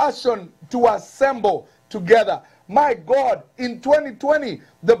a passion to assemble together. My God, in 2020,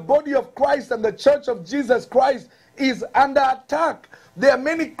 the body of Christ and the church of Jesus Christ is under attack. There are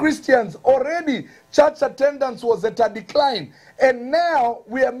many Christians already. Church attendance was at a decline. And now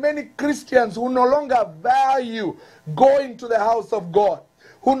we have many Christians who no longer value going to the house of God,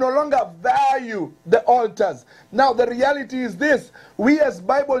 who no longer value the altars. Now the reality is this: we as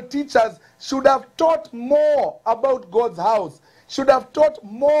Bible teachers should have taught more about God's house, should have taught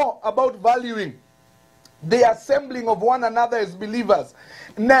more about valuing the assembling of one another as believers.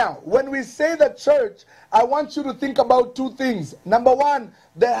 Now, when we say the church, I want you to think about two things. Number one,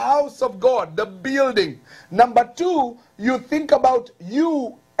 the house of God, the building. Number two, you think about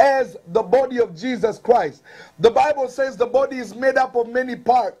you as the body of Jesus Christ. The Bible says the body is made up of many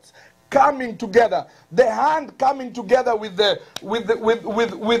parts coming together. The hand coming together with the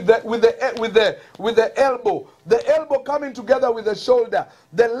elbow. the elbow coming together with the shoulder,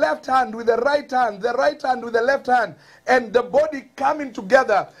 the left hand with the right hand with the left hand, and the body coming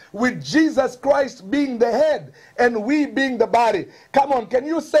together with Jesus Christ being the head and we being the body. Come on, can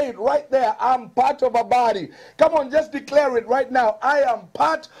you say it right there? I'm part of a body. Come on, just declare it right now. I am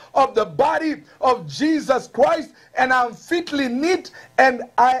part of the body of Jesus Christ, and I'm fitly knit, and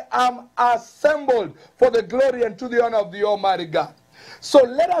I am assembled for the glory and to the honor of the Almighty God. So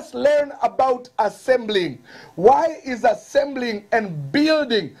let us learn about assembling. Why is assembling and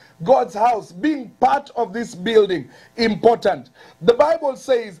building God's house, being part of this building, important? The Bible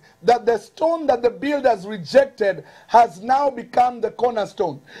says that the stone that the builders rejected has now become the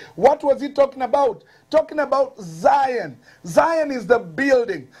cornerstone. What was he talking about? Talking about Zion. Zion is the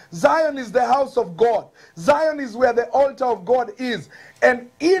building. Zion is the house of God. Zion is where the altar of God is.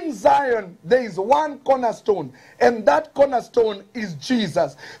 And in Zion, there is one cornerstone. And that cornerstone is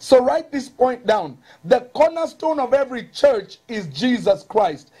Jesus. So write this point down. The cornerstone of every church is Jesus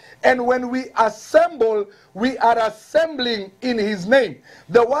Christ. And when we assemble, we are assembling in his name.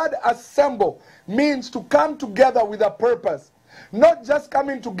 The word assemble means to come together with a purpose. Not just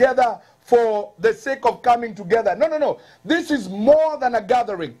coming together for the sake of coming together. No, no, no. This is more than a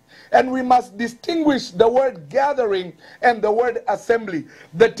gathering. And we must distinguish the word gathering and the word assembly.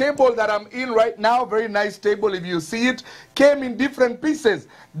 The table that I'm in right now, very nice table if you see it, came in different pieces.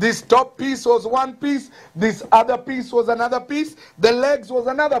 This top piece was one piece. This other piece was another piece. The legs was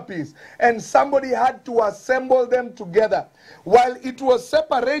another piece. And somebody had to assemble them together. While it was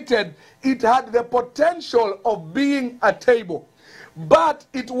separated, it had the potential of being a table. But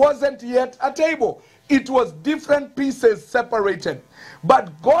it wasn't yet a table. It was different pieces separated.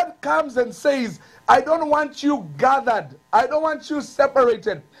 But God comes and says, I don't want you gathered. I don't want you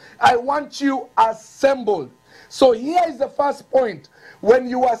separated. I want you assembled. So here is the first point. When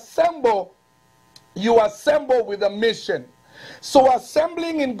you assemble with a mission. So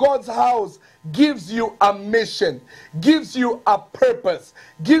assembling in God's house gives you a mission, gives you a purpose,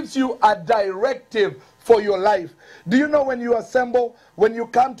 gives you a directive for your life. Do you know when you assemble, when you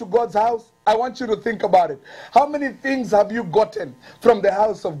come to God's house? I want you to think about it. How many things have you gotten from the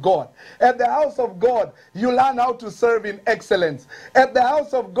house of God? At the house of God, you learn how to serve in excellence. At the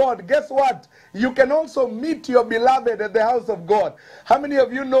house of God, guess what? You can also meet your beloved at the house of God. How many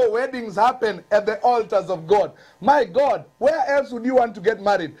of you know weddings happen at the altars of God? My God, where else would you want to get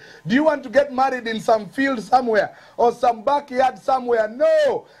married? Do you want to get married in some field somewhere or some backyard somewhere?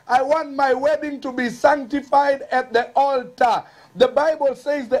 No, I want my wedding to be sanctified at the altar. The Bible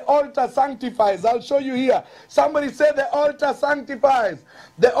says the altar sanctifies. I'll show you here. Somebody say the altar sanctifies.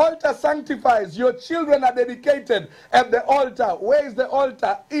 The altar sanctifies. Your children are dedicated at the altar. Where is the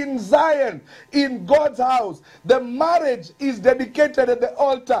altar? In Zion, in God's house. The marriage is dedicated at the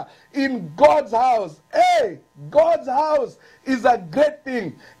altar in God's house. Hey, God's house is a great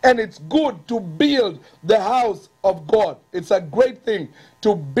thing, and it's good to build the house of God. It's a great thing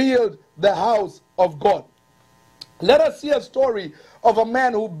to build the house of God. Let us see a story of a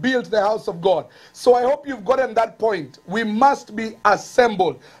man who built the house of God. So I hope you've gotten that point. We must be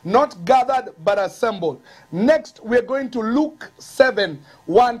assembled. Not gathered, but assembled. Next, we're going to Luke 7,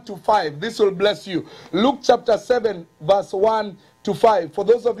 1 to 5. This will bless you. Luke chapter 7, verse 1 to 5. For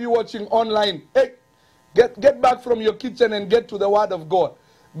those of you watching online, hey, get back from your kitchen and get to the Word of God.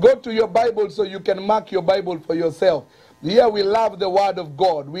 Go to your Bible so you can mark your Bible for yourself. Here we love the Word of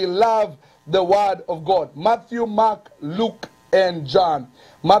God. We love the Word of God. Matthew, Mark, Luke, and John.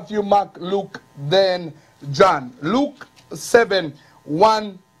 Matthew, Mark, Luke, then John. Luke 7,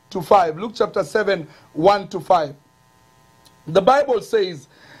 1 to 5. Luke chapter 7, 1 to 5. The Bible says,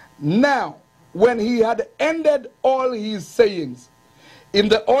 now, when he had ended all his sayings, in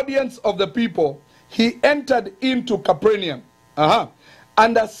the audience of the people, he entered into Capernaum.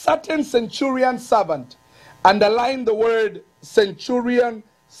 And a certain centurion servant, underline the word centurion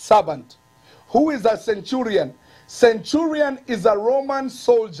servant. Who is a centurion? Centurion is a Roman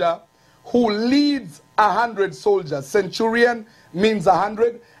soldier who leads 100 soldiers. Centurion means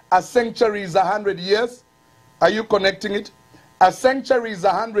 100. A century is 100 years. Are you connecting it? A century is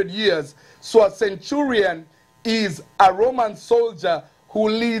 100 years. So a centurion is a Roman soldier who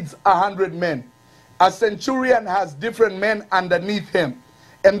leads 100 men. A centurion has different men underneath him.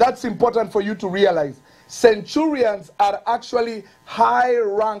 And that's important for you to realize. Centurions are actually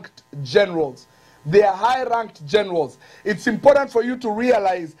high-ranked generals. They are high-ranked generals. It's important for you to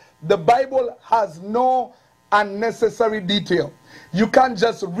realize the Bible has no unnecessary detail. You can't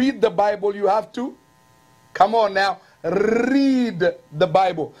just read the Bible. You have to, come on now, read the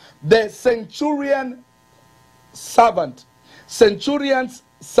Bible. The centurion's servant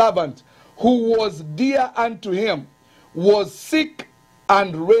who was dear unto him, was sick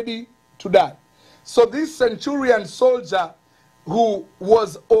and ready to die. So this centurion soldier, who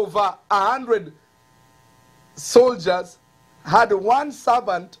was over 100 soldiers, had one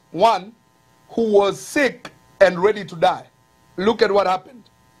servant, one, who was sick and ready to die. Look at what happened.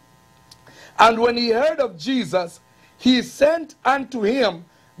 And when he heard of Jesus, he sent unto him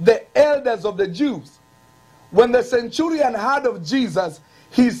the elders of the Jews. When the centurion heard of Jesus,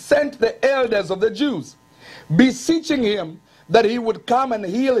 he sent the elders of the Jews, beseeching him that he would come and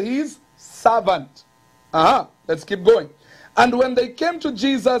heal his servant. Let's keep going. And when they came to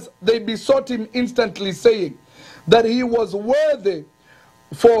Jesus, they besought him instantly, saying that he was worthy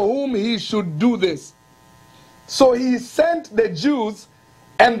for whom he should do this. So he sent the Jews,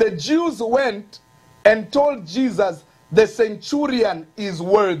 and the Jews went and told Jesus, the centurion is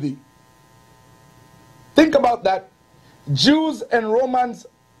worthy. Think about that. Jews and Romans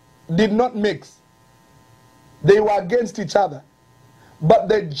did not mix. They were against each other. But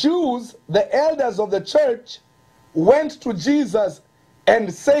the Jews, the elders of the church, went to Jesus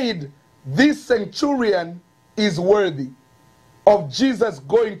and said, this centurion is worthy of Jesus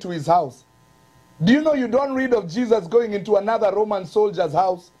going to his house. Do you know you don't read of Jesus going into another Roman soldier's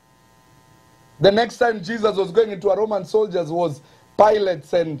house? The next time Jesus was going into a Roman soldier's was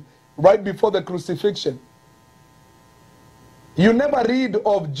Pilate's, and right before the crucifixion. You never read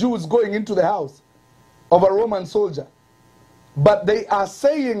of Jews going into the house of a Roman soldier. But they are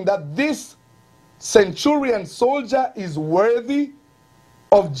saying that this centurion soldier is worthy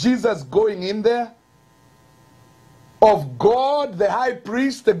of Jesus going in there, of God, the high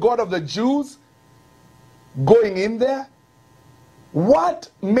priest, the God of the Jews, going in there. What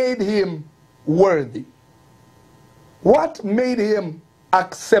made him worthy? What made him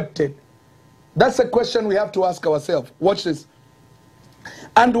accepted? That's a question we have to ask ourselves. Watch this.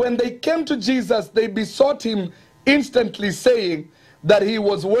 And when they came to Jesus, they besought him instantly, saying that he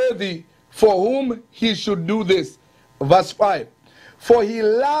was worthy for whom he should do this. Verse 5. For he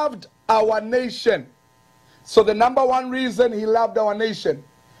loved our nation. So the number one reason he loved our nation.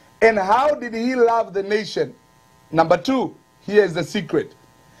 And how did he love the nation? Number two, here is the secret.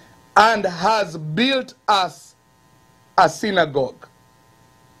 And has built us a synagogue.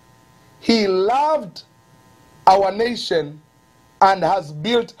 He loved our nation and has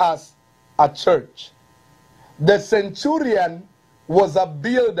built us a church. The centurion was a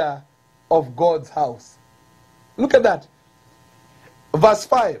builder of God's house. Look at that. Verse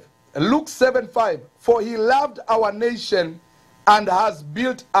 5. Luke 7:5. For he loved our nation and has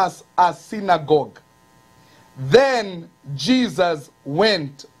built us a synagogue. Then Jesus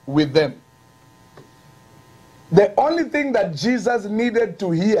went with them. The only thing that Jesus needed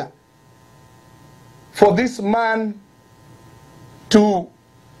to hear for this man to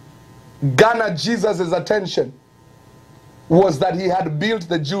garner Jesus' attention was that he had built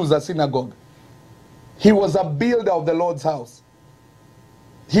the Jews a synagogue. He was a builder of the Lord's house.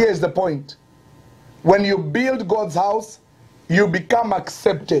 Here is the point. When you build God's house, you become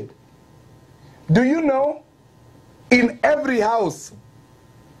accepted. Do you know, in every house,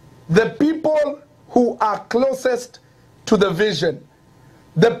 the people who are closest to the vision,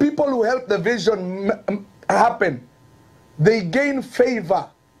 the people who help the vision happen, they gain favor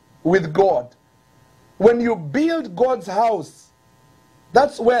with God. When you build God's house,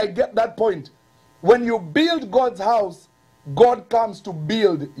 that's where I get that point. When you build God's house, God comes to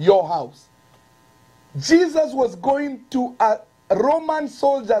build your house. Jesus was going to a Roman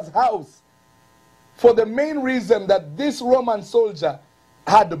soldier's house for the main reason that this Roman soldier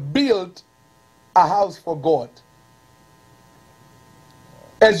had built a house for God.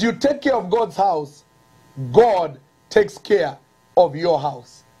 As you take care of God's house, God takes care of your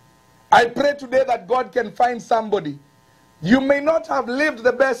house. I pray today that God can find somebody. You may not have lived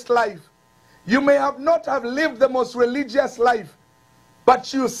the best life. You may have not have lived the most religious life.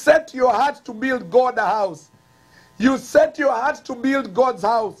 But you set your heart to build God a house. You set your heart to build God's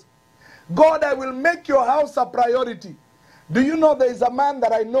house. God, I will make your house a priority. Do you know there is a man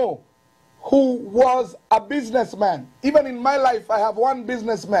that I know who was a businessman? Even in my life, I have one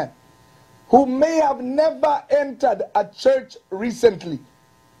businessman who may have never entered a church recently,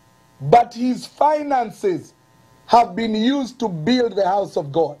 but his finances have been used to build the house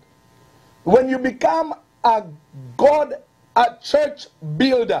of God. When you become a church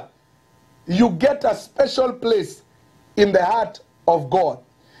builder, you get a special place in the heart of God.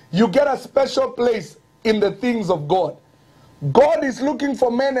 You get a special place in the things of God. God is looking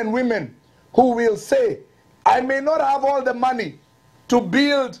for men and women who will say, I may not have all the money to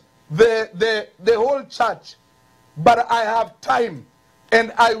build the whole church, but I have time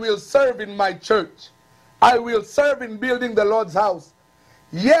and I will serve in my church. I will serve in building the Lord's house.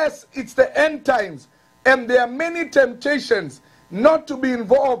 Yes, it's the end times, and there are many temptations not to be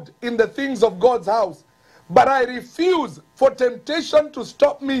involved in the things of God's house. But I refuse for temptation to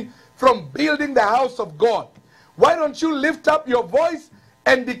stop me from building the house of God. Why don't you lift up your voice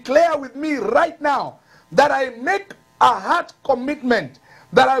and declare with me right now that I make a heart commitment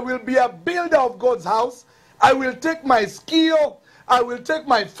that I will be a builder of God's house. I will take my skill, I will take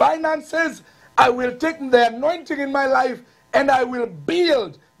my finances, I will take the anointing in my life, and I will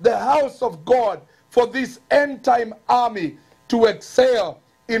build the house of God for this end time army to excel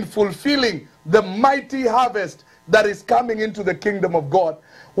in fulfilling the mighty harvest that is coming into the kingdom of God.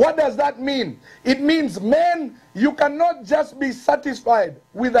 What does that mean? It means, men, you cannot just be satisfied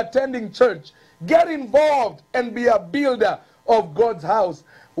with attending church. Get involved and be a builder of God's house.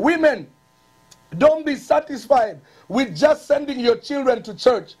 Women, don't be satisfied with just sending your children to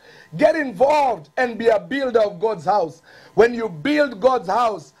church. Get involved and be a builder of God's house. When you build God's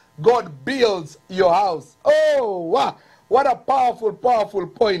house, God builds your house. Oh, wow. What a powerful, powerful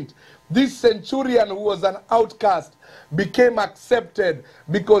point. This centurion who was an outcast became accepted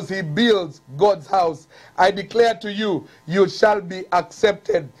because he builds God's house. I declare to you, you shall be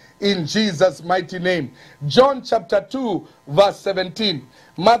accepted in Jesus' mighty name. John chapter 2, verse 17.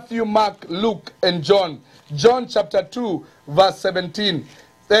 Matthew, Mark, Luke, and John. John chapter 2, verse 17.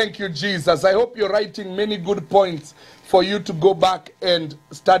 Thank you, Jesus. I hope you're writing many good points for you to go back and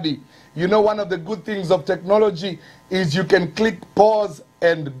study. You know, one of the good things of technology is you can click pause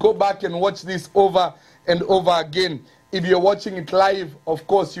and go back and watch this over and over again. If you're watching it live, of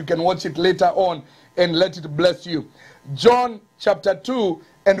course, you can watch it later on and let it bless you. John chapter 2,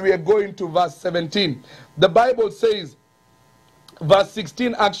 and we are going to verse 17. The Bible says, verse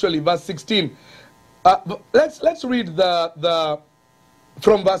 16 actually, verse 16. Let's read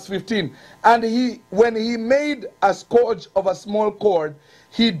from verse 15. And when he made a scourge of a small cord,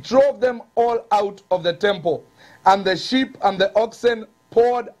 he drove them all out of the temple. And the sheep and the oxen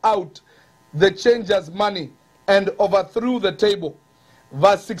poured out the changers' money and overthrew the table.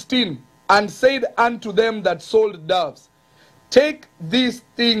 Verse 16. And said unto them that sold doves, take these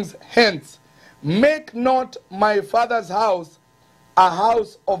things hence. Make not my Father's house a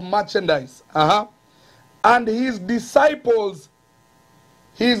house of merchandise. And his disciples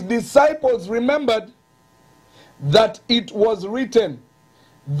remembered that it was written,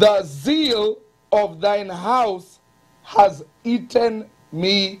 the zeal of thine house has eaten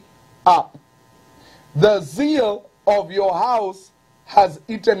me up. The zeal of your house has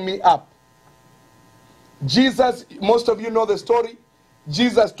eaten me up. Jesus, most of you know the story.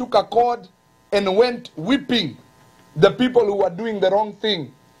 Jesus took a cord and went whipping the people who were doing the wrong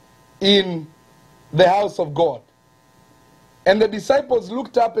thing in the house of God. And the disciples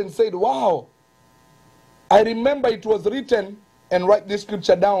looked up and said, wow, I remember it was written, and write this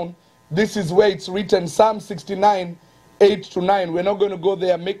scripture down. This is where it's written, Psalm 69, 8 to 9. We're not going to go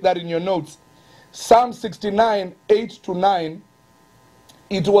there. Make that in your notes. Psalm 69, 8 to 9.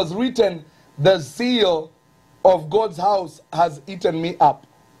 It was written, the zeal of God's house has eaten me up.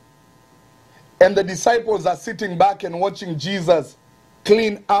 And the disciples are sitting back and watching Jesus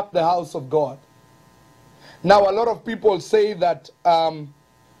clean up the house of God. Now, a lot of people say that,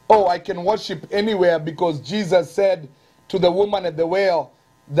 oh, I can worship anywhere because Jesus said to the woman at the well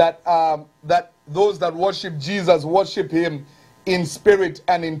that, that those that worship Jesus worship him in spirit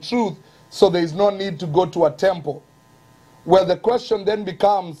and in truth, so there is no need to go to a temple. Well, the question then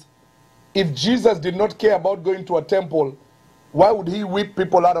becomes, if Jesus did not care about going to a temple, why would he whip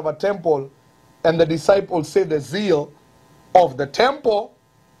people out of a temple? And the disciples say the zeal of the temple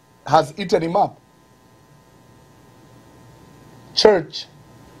has eaten him up. Church,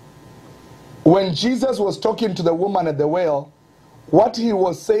 when Jesus was talking to the woman at the well, what he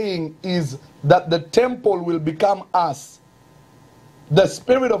was saying is that the temple will become us. The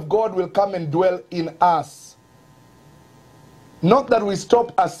Spirit of God will come and dwell in us. Not that we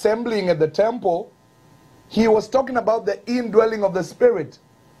stop assembling at the temple. He was talking about the indwelling of the Spirit.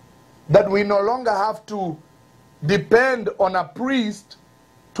 That we no longer have to depend on a priest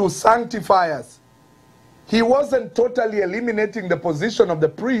to sanctify us. He wasn't totally eliminating the position of the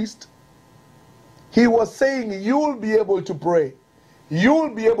priest. He was saying, you'll be able to pray. You'll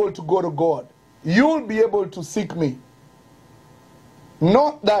be able to go to God. You'll be able to seek me.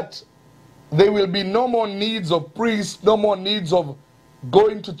 Not that there will be no more needs of priests, no more needs of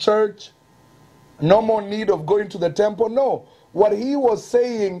going to church, no more need of going to the temple. No. What he was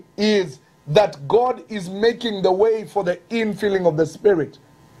saying is that God is making the way for the infilling of the Spirit.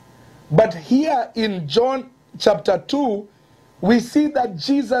 But here in John chapter 2, we see that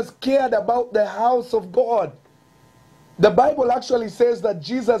Jesus cared about the house of God. The Bible actually says that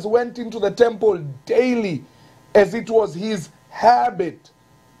Jesus went into the temple daily as it was his habit.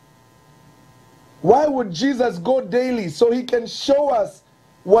 Why would Jesus go daily? So he can show us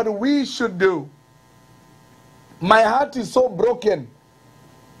what we should do. My heart is so broken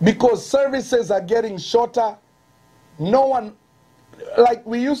because services are getting shorter. No one, like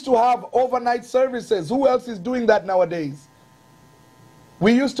we used to have overnight services. Who else is doing that nowadays?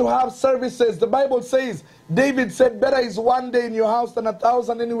 We used to have services. The Bible says, David said, better is one day in your house than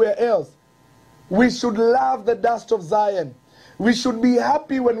 1,000 anywhere else. We should love the dust of Zion. We should be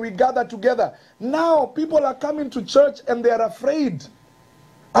happy when we gather together. Now, people are coming to church and they are afraid.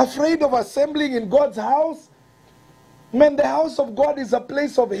 Afraid of assembling in God's house. Man, the house of God is a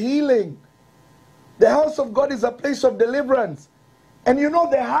place of healing. The house of God is a place of deliverance. And you know,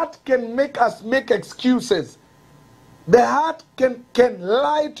 the heart can make us make excuses. The heart can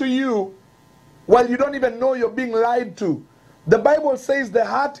lie to you while you don't even know you're being lied to. The Bible says the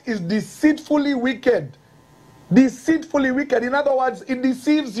heart is deceitfully wicked. Deceitfully wicked. In other words, it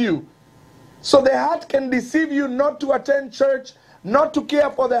deceives you. So the heart can deceive you not to attend church, not to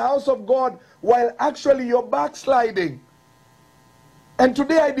care for the house of God, while actually you're backsliding. And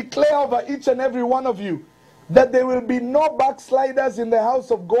today I declare over each and every one of you that there will be no backsliders in the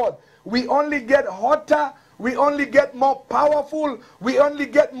house of God. We only get hotter. We only get more powerful. We only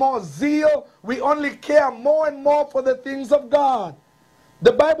get more zeal. We only care more and more for the things of God.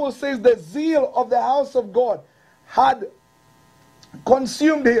 The Bible says the zeal of the house of God had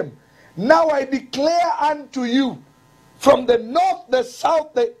consumed him. Now I declare unto you, from the north, the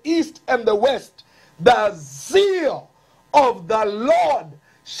south, the east, and the west, the zeal of the Lord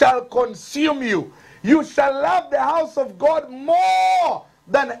shall consume you. You shall love the house of God more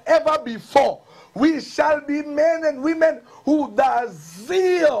than ever before. We shall be men and women who the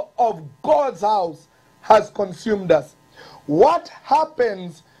zeal of God's house has consumed us. What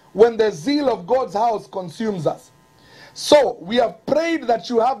happens when the zeal of God's house consumes us? So, we have prayed that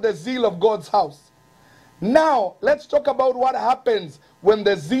you have the zeal of God's house. Now, let's talk about what happens when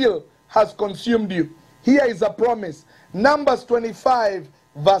the zeal has consumed you. Here is a promise. Numbers 25,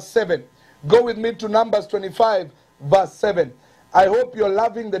 verse 7. Go with me to Numbers 25, verse 7. I hope you're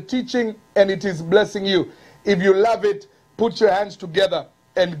loving the teaching and it is blessing you. If you love it, put your hands together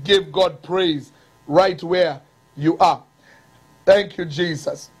and give God praise right where you are. Thank you,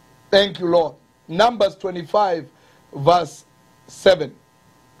 Jesus. Thank you, Lord. Numbers 25, verse 7.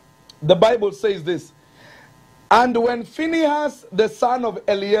 The Bible says this. And when Phinehas, the son of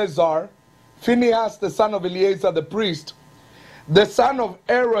Eleazar, Phinehas, the son of Eleazar, the priest, the son of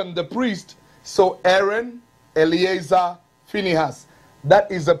Aaron, the priest, so Aaron, Eleazar, Phinehas, that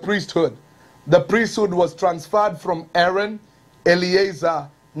is a priesthood. The priesthood was transferred from Aaron, Eleazar.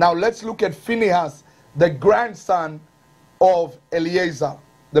 Now let's look at Phinehas, the grandson of Eleazar,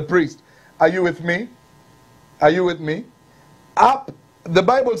 the priest. Are you with me? Are you with me? Up, the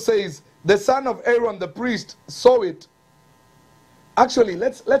Bible says, the son of Aaron, the priest, saw it. Actually,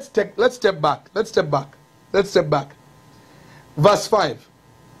 let's step back. Let's step back. Verse 5.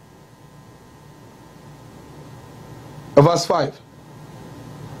 Verse 5.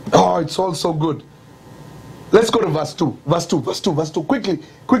 Oh, it's all so good. Let's go to verse 2. Verse 2. Quickly,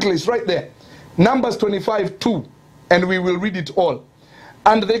 it's right there. Numbers 25, 2. And we will read it all.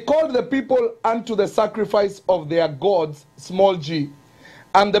 And they called the people unto the sacrifice of their gods, small g.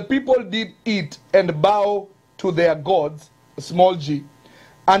 And the people did eat and bow to their gods, small g.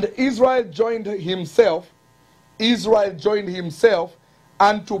 And Israel joined himself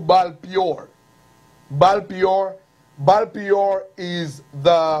unto Baal Peor. Baal Peor is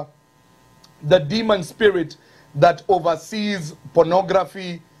the demon spirit that oversees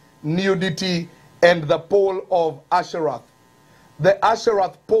pornography, nudity, and the pole of Asheroth. The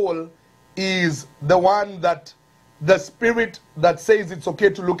Asheroth pole is the one that, the spirit that says it's okay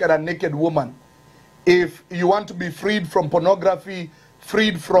to look at a naked woman. If you want to be freed from pornography,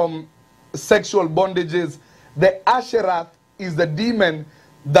 freed from sexual bondages, the Asheroth is the demon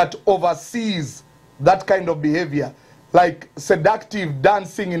that oversees that kind of behavior. Like seductive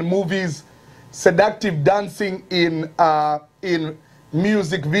dancing in movies, seductive dancing in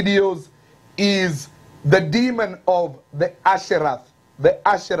music videos is the demon of the Asheroth. The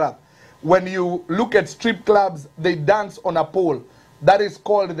Asheroth. When you look at strip clubs, they dance on a pole. That is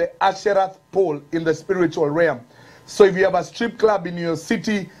called the Asheroth pole in the spiritual realm. So if you have a strip club in your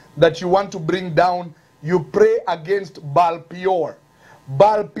city that you want to bring down, you pray against Baal Peor.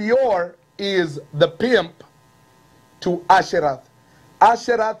 Baal Peor is the pimp to Asheroth.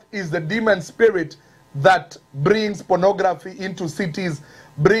 Asheroth is the demon spirit that brings pornography into cities,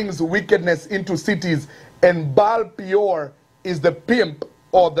 brings wickedness into cities, and Baal Peor is the pimp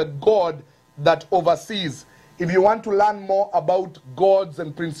or the god that oversees. If you want to learn more about gods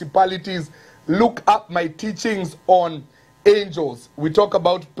and principalities, look up my teachings on angels. We talk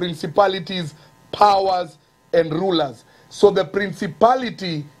about principalities, powers, and rulers. So the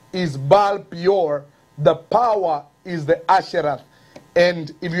principality is Baal Peor, the power is the Asherah.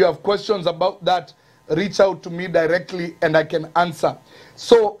 And if you have questions about that, reach out to me directly and I can answer.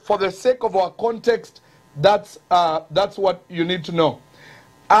 So for the sake of our context, that's what you need to know.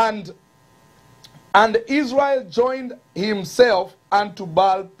 And Israel joined himself unto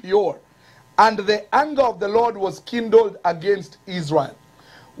Baal Peor, and the anger of the Lord was kindled against Israel.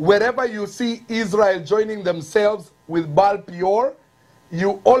 Wherever you see Israel joining themselves with Baal Peor,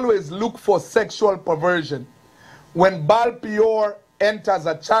 you always look for sexual perversion. When Baal Peor enters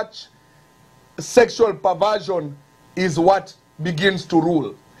a church, sexual perversion is what begins to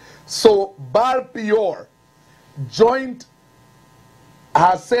rule. So Baal Peor joined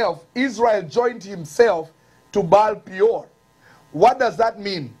herself, Israel joined himself to Baal Peor. What does that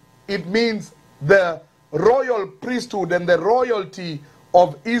mean? It means the royal priesthood and the royalty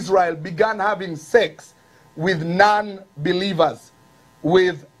of Israel began having sex with non-believers,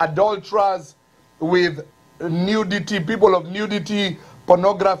 with adulterers, with nudity, people of nudity,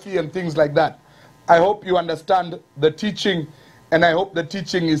 pornography, and things like that. I hope you understand the teaching, and I hope the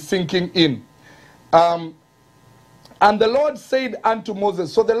teaching is sinking in. And the Lord said unto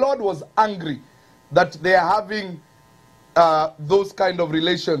Moses, so the Lord was angry that they are having those kind of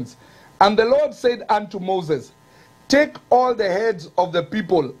relations. And the Lord said unto Moses, take all the heads of the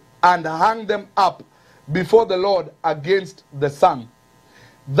people and hang them up before the Lord against the sun,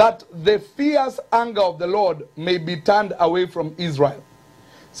 that the fierce anger of the Lord may be turned away from Israel.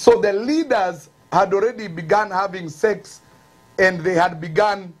 So the leaders had already begun having sex, and they had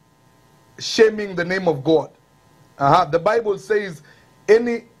begun shaming the name of God. The Bible says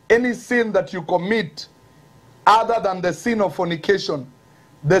any sin that you commit other than the sin of fornication,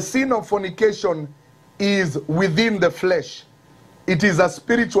 the sin of fornication is within the flesh. It is a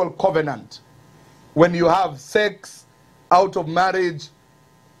spiritual covenant. When you have sex out of marriage,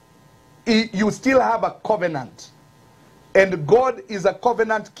 you still have a covenant. And God is a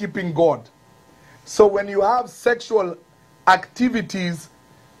covenant-keeping God. So when you have sexual activities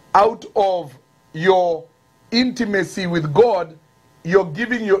out of your intimacy with God, you're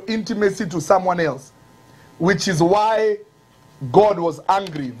giving your intimacy to someone else, which is why God was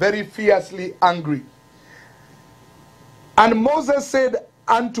angry, very fiercely angry. And Moses said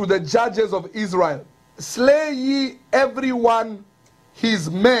unto the judges of Israel, slay ye every one his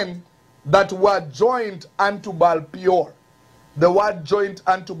men that were joined unto Baal Peor. The word joined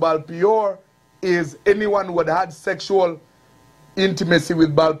unto Baal Peor is anyone who had had sexual intimacy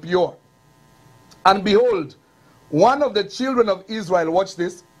with Baal Peor. And behold, one of the children of Israel, watch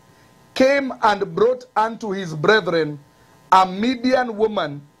this, came and brought unto his brethren a Midian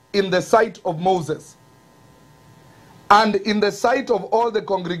woman in the sight of Moses, and in the sight of all the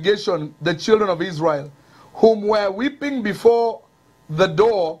congregation, the children of Israel, whom were weeping before the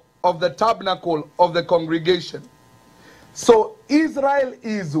door of the tabernacle of the congregation. So Israel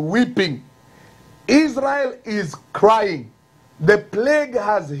is weeping. Israel is crying. The plague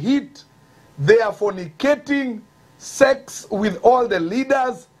has hit. They are fornicating, sex with all the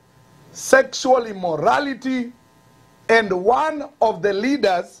leaders, sexual immorality. And one of the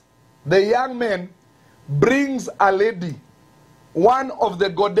leaders, the young man, brings a lady, one of the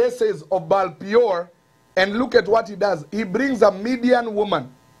goddesses of Baal Peor, and look at what he does. He brings a Midian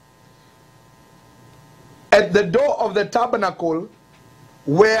woman at the door of the tabernacle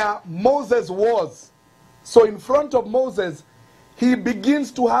where Moses was. So in front of Moses, he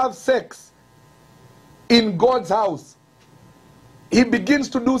begins to have sex in God's house. He begins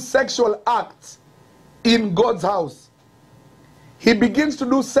to do sexual acts in God's house. He begins to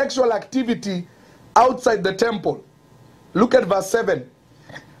do sexual activity outside the temple. Look at verse 7.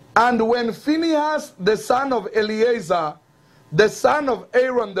 And when Phinehas, the son of Eleazar, the son of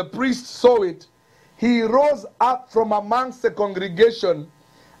Aaron the priest, saw it, he rose up from amongst the congregation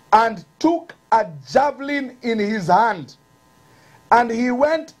and took a javelin in his hand. And he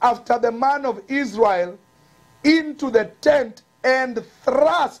went after the man of Israel into the tent and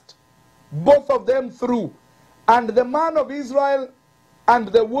thrust both of them through. And the man of Israel and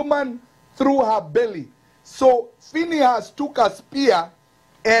the woman through her belly. So Phinehas took a spear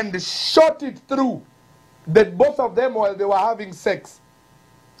and shot it through that both of them while they were having sex.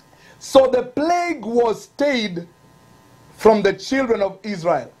 So the plague was stayed from the children of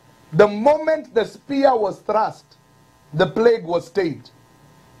Israel. The moment the spear was thrust, the plague was stayed.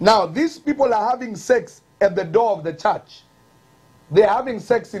 Now, these people are having sex at the door of the church. They're having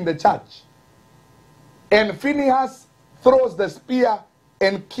sex in the church. And Phinehas throws the spear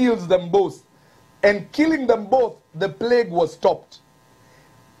and kills them both. And killing them both, the plague was stopped.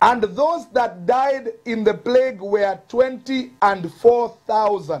 And those that died in the plague were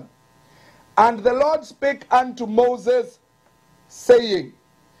 24,000. And the Lord spake unto Moses, saying,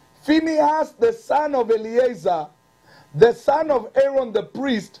 Phinehas the son of Eleazar, the son of Aaron the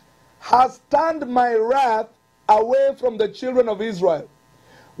priest, has turned my wrath away from the children of Israel,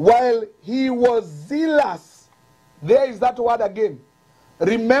 while he was zealous. There is that word again.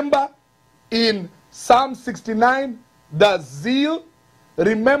 Remember in Psalm 69, the zeal.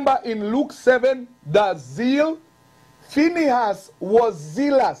 Remember in Luke 7, the zeal. Phinehas was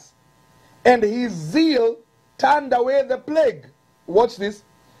zealous, and his zeal turned away the plague. Watch this.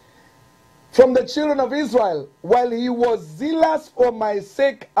 From the children of Israel, while he was zealous for my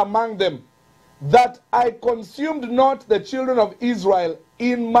sake among them, that I consumed not the children of Israel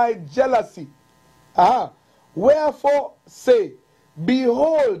in my jealousy. Wherefore say,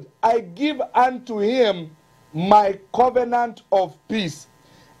 behold, I give unto him my covenant of peace,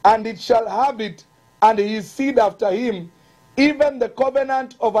 and it shall have it, and his seed after him, even the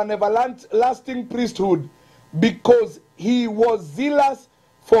covenant of an everlasting priesthood, because he was zealous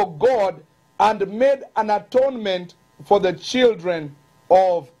for God, and made an atonement for the children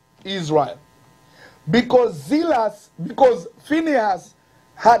of Israel. Because Phinehas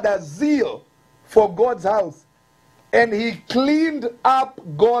had a zeal for God's house, and he cleaned up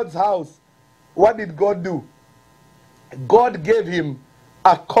God's house. What did God do? God gave him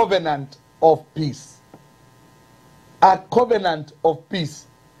a covenant of peace. A covenant of peace.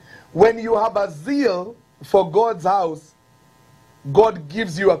 When you have a zeal for God's house, God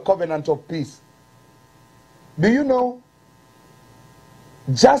gives you a covenant of peace. Do you know,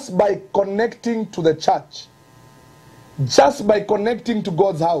 just by connecting to the church, just by connecting to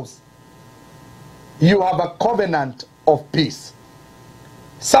God's house, you have a covenant of peace.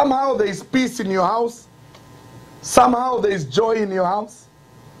 Somehow there is peace in your house. Somehow there is joy in your house.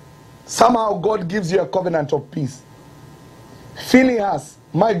 Somehow God gives you a covenant of peace. Phinehas,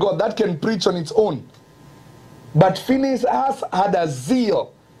 my God, that can preach on its own. But Phinehas had a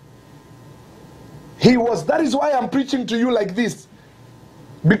zeal. That is why I'm preaching to you like this.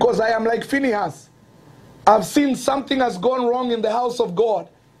 Because I am like Phinehas. I've seen something has gone wrong in the house of God.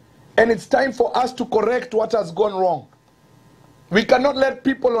 And it's time for us to correct what has gone wrong. We cannot let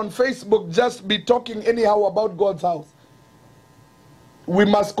people on Facebook just be talking anyhow about God's house. We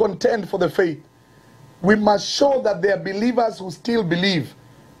must contend for the faith. We must show that there are believers who still believe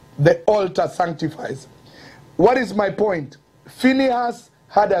the altar sanctifies. What is my point? Phinehas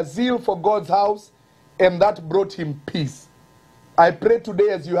had a zeal for God's house, and that brought him peace. I pray today,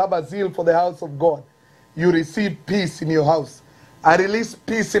 as you have a zeal for the house of God, you receive peace in your house. I release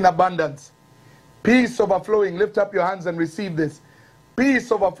peace in abundance. Peace overflowing. Lift up your hands and receive this.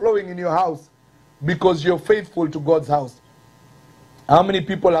 Peace overflowing in your house because you're faithful to God's house. How many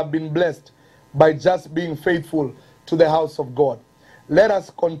people have been blessed by just being faithful to the house of God? Let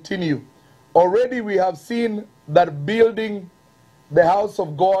us continue. Already we have seen that building the house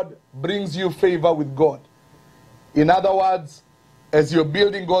of God brings you favor with God. In other words, as you're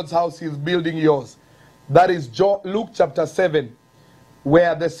building God's house, He's building yours. That is Luke chapter 7,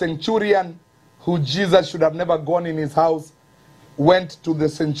 where the centurion, who Jesus should have never gone in his house, went to the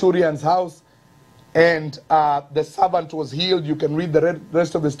centurion's house, and the servant was healed. You can read the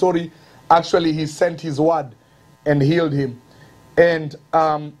rest of the story. Actually, he sent his word and healed him. And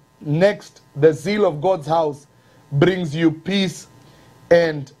next, the zeal of God's house brings you peace.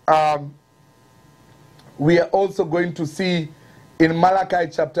 And we are also going to see in Malachi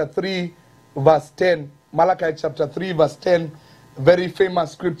chapter 3, verse 10. Malachi chapter 3, verse 10. Very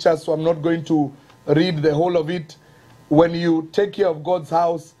famous scripture, so I'm not going to read the whole of it. When you take care of God's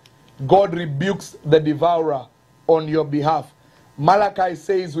house, God rebukes the devourer on your behalf. Malachi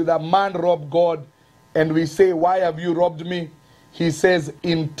says, with a man rob God, and we say, why have you robbed me? He says,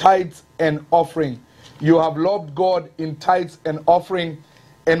 in tithes and offering. You have robbed God in tithes and offering.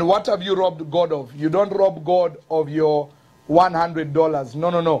 And what have you robbed God of? You don't rob God of your $100.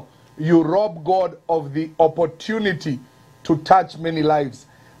 No. You rob God of the opportunity to touch many lives.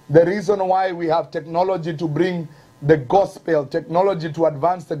 The reason why we have technology to bring the gospel, technology to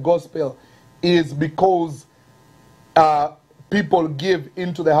advance the gospel, is because people give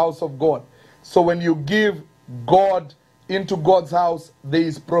into the house of God. So when you give God into God's house, there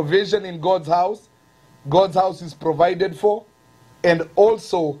is provision in God's house. God's house is provided for. And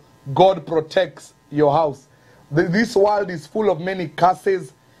also God protects your house. This world is full of many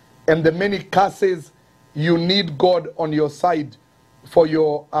curses, and the many curses, you need God on your side for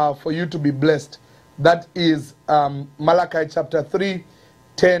you to be blessed. That is Malachi chapter 3,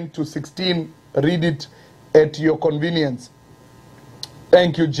 10 to 16. Read it at your convenience.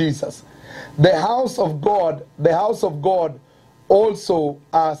 Thank you, Jesus. The house of God also,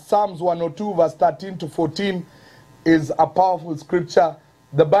 Psalms 102 verse 13 to 14 is a powerful scripture.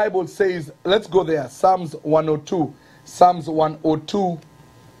 The Bible says, let's go there, Psalms 102. Psalms 102.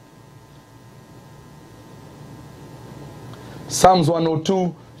 Psalms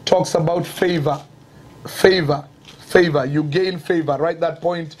 102 talks about favor. Favor. Favor. You gain favor. Write that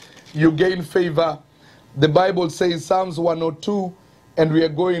point. You gain favor. The Bible says, Psalms 102, and we are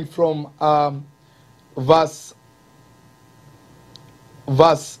going from verse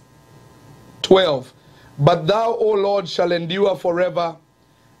 12. But thou, O Lord, shall endure forever,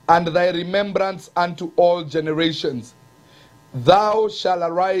 and thy remembrance unto all generations. Thou shalt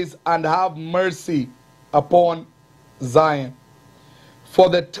arise and have mercy upon Zion. For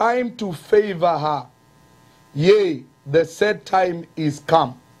the time to favor her, yea, the set time is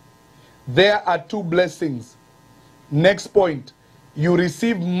come. There are two blessings. Next point, you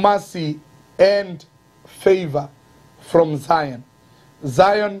receive mercy and favor from Zion.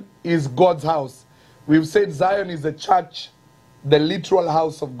 Zion is God's house. We've said Zion is the church, the literal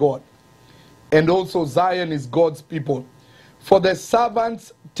house of God. And also Zion is God's people. For the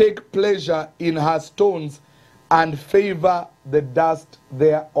servants take pleasure in her stones and favor the dust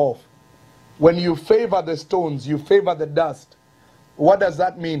thereof. When you favor the stones, you favor the dust. What does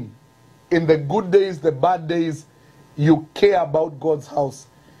that mean? In the good days, the bad days, you care about God's house.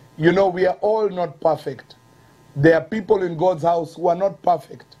 You know, we are all not perfect. There are people in God's house who are not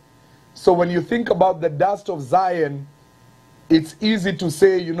perfect. So when you think about the dust of Zion, it's easy to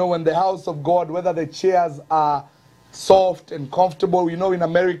say, you know, in the house of God, whether the chairs are soft and comfortable. You know, in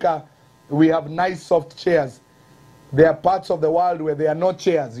America, we have nice soft chairs. There are parts of the world where there are no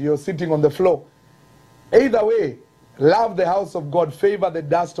chairs. You're sitting on the floor. Either way, love the house of God. Favor the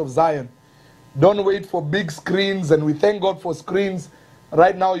dust of Zion. Don't wait for big screens, and we thank God for screens.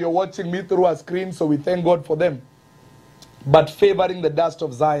 Right now you're watching me through a screen, so we thank God for them. But favoring the dust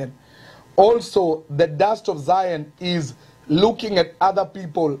of Zion. Also, the dust of Zion is looking at other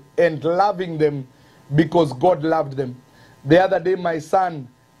people and loving them because God loved them. The other day my son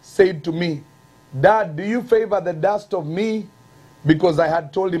said to me, Dad, do you favor the dust of me? Because I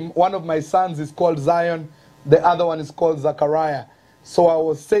had told him one of my sons is called Zion, the other one is called Zachariah. So I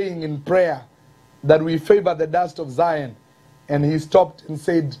was saying in prayer that we favor the dust of Zion. And he stopped and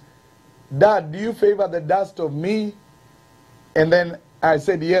said, Dad, do you favor the dust of me? And then I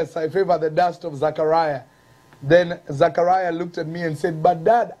said, yes, I favor the dust of Zachariah. Then Zachariah looked at me and said, but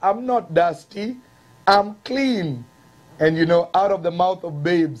Dad, I'm not dusty, I'm clean. And you know, out of the mouth of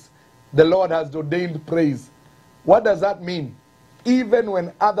babes, the Lord has ordained praise. What does that mean? Even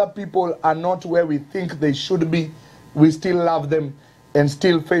when other people are not where we think they should be, we still love them and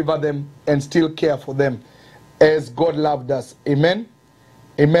still favor them and still care for them as God loved us. Amen?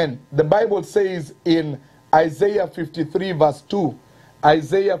 Amen. The Bible says in Isaiah 53 verse 2,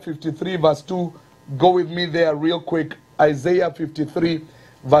 Isaiah 53 verse 2, go with me there real quick. Isaiah 53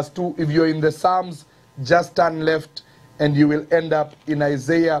 verse 2. If you're in the Psalms, just turn left and you will end up in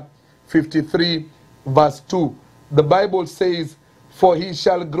Isaiah 53 verse 2. The Bible says, for he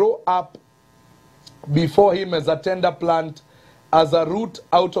shall grow up before him as a tender plant, as a root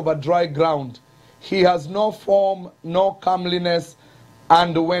out of a dry ground. He has no form, no comeliness,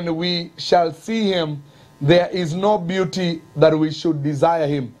 and when we shall see him, there is no beauty that we should desire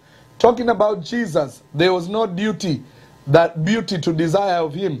him. Talking about Jesus, there was no beauty to desire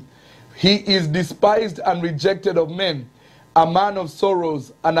of him. He is despised and rejected of men, a man of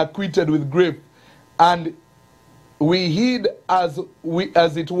sorrows and acquainted with grief. And we hid as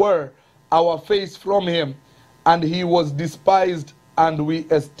it were our face from him, and he was despised, and we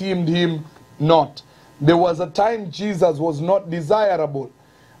esteemed him not. There was a time Jesus was not desirable,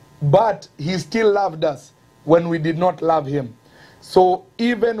 but he still loved us when we did not love him. So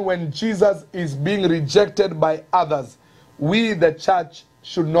even when Jesus is being rejected by others, we, the church,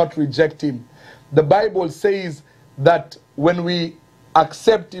 should not reject him. The Bible says that when we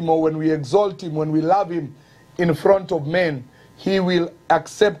accept him, or when we exalt him, when we love him in front of men, he will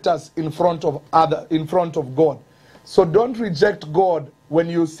accept us in front of God. So don't reject God when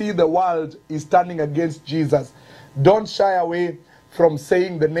you see the world is standing against Jesus. Don't shy away from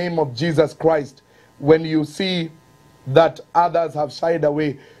saying the name of Jesus Christ when you see that others have shied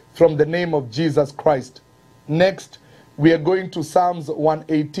away from the name of Jesus Christ. Next, we are going to Psalms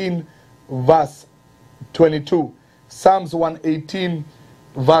 118 verse 22. Psalms 118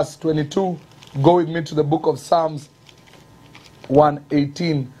 verse 22. Go with me to the book of Psalms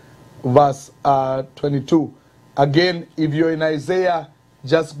 118 verse 22. Again, if you're in Isaiah,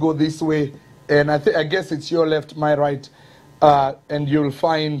 just go this way, and I guess it's your left, my right, and you'll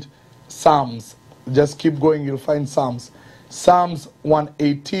find Psalms. Just keep going, you'll find Psalms. Psalms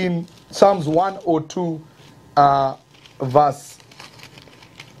 118, Psalms 102 verse,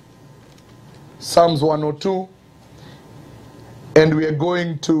 Psalms 102, and we are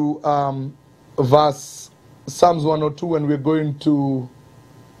going to Psalms 102, and we're going to,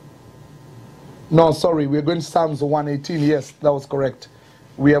 no, sorry, we're going to Psalms 118. Yes, that was correct.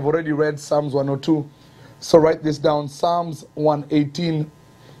 We have already read Psalms 102. So write this down, Psalms 118,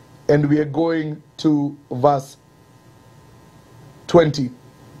 and we are going to verse 20.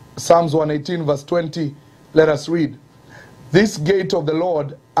 Psalms 118, verse 20. Let us read. This gate of the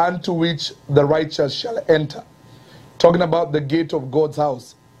Lord, unto which the righteous shall enter. Talking about the gate of God's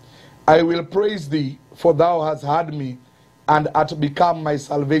house. I will praise thee, for thou hast heard me, and art become my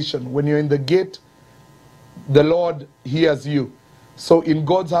salvation. When you're in the gate, the Lord hears you. So in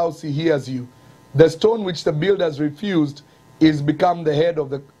God's house, he hears you. The stone which the builders refused is become the head of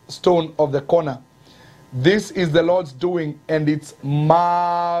the stone of the corner. This is the Lord's doing, and it's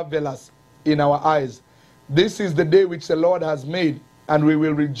marvelous in our eyes. This is the day which the Lord has made, and we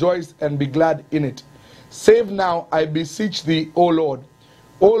will rejoice and be glad in it. Save now, I beseech thee, O Lord.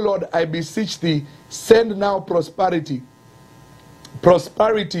 O Lord, I beseech thee, send now prosperity.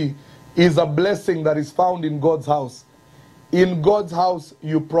 Prosperity is a blessing that is found in God's house. In God's house,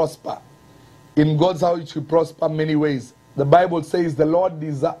 you prosper. In God's house, you prosper many ways. The Bible says the Lord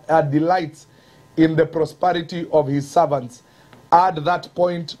delights in the prosperity of his servants. Add that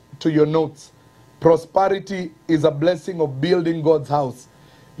point to your notes. Prosperity is a blessing of building God's house.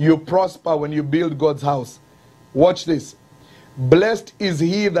 You prosper when you build God's house. Watch this. Blessed is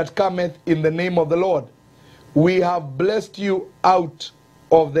he that cometh in the name of the Lord. We have blessed you out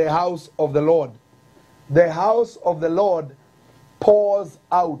of the house of the Lord. The house of the Lord pours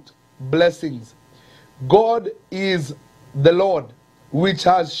out blessings. God is the Lord, which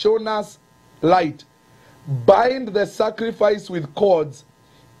has shown us light. Bind the sacrifice with cords,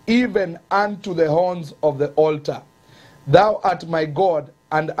 even unto the horns of the altar. Thou art my God,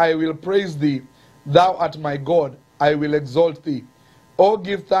 and I will praise thee. Thou art my God, I will exalt thee. Oh,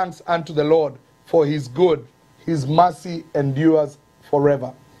 give thanks unto the Lord, for his good, his mercy endures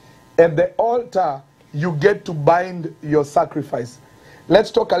forever. At the altar, you get to bind your sacrifice.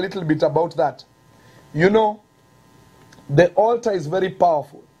 Let's talk a little bit about that. You know, the altar is very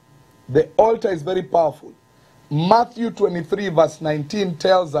powerful. The altar is very powerful. Matthew 23 verse 19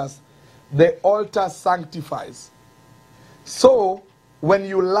 tells us the altar sanctifies. So, when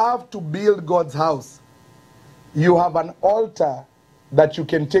you love to build God's house, you have an altar that you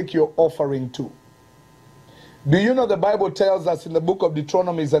can take your offering to. Do you know the Bible tells us in the book of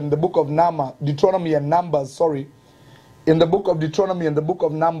Deuteronomy and the book of Deuteronomy and Numbers, in the book of Deuteronomy and the book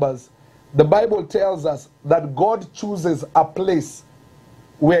of Numbers, the Bible tells us that God chooses a place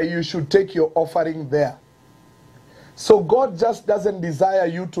where you should take your offering there. So God just doesn't desire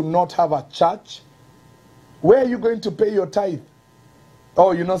you to not have a church. Where are you going to pay your tithe?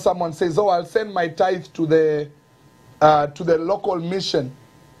 Oh, you know, someone says, oh, I'll send my tithe to the local mission.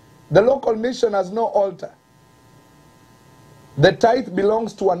 The local mission has no altar. The tithe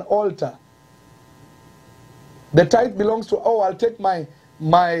belongs to an altar. The tithe belongs to, oh, I'll take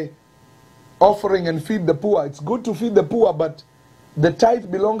my offering and feed the poor. It's good to feed the poor, but the tithe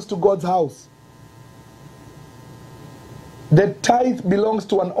belongs to God's house. The tithe belongs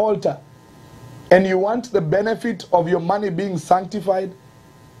to an altar. And you want the benefit of your money being sanctified?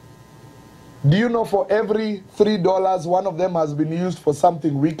 Do you know for every $3, one of them has been used for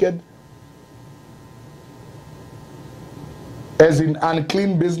something wicked? As in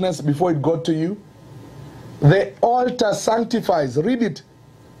unclean business before it got to you? The altar sanctifies. Read it.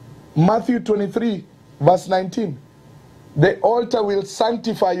 Matthew 23 verse 19. The altar will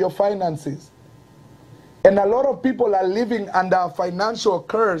sanctify your finances. And a lot of people are living under a financial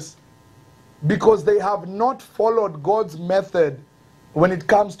curse because they have not followed God's method when it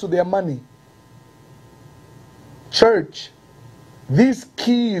comes to their money. Church, these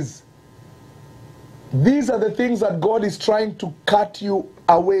keys, these are the things that God is trying to cut you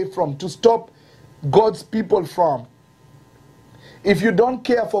away from, to stop God's people from. If you don't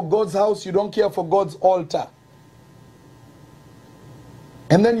care for God's house, you don't care for God's altar.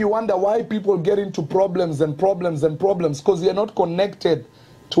 And then you wonder why people get into problems and problems and problems, because they are not connected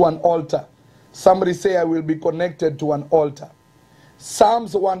to an altar. Somebody say, I will be connected to an altar.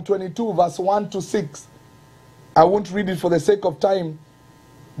 Psalms 122 verse 1 to 6. I won't read it for the sake of time,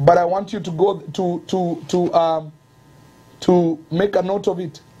 but I want you to go to make a note of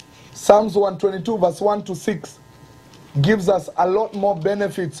it. Psalms 122 verse 1 to 6 gives us a lot more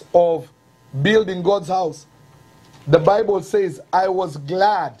benefits of building God's house. The Bible says, I was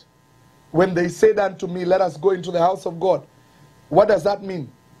glad when they said unto me, let us go into the house of God. What does that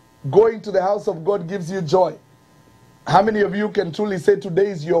mean? Going to the house of God gives you joy. How many of you can truly say today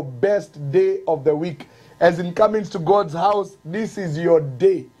is your best day of the week? As in coming to God's house, this is your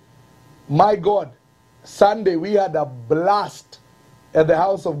day. My God, Sunday we had a blast at the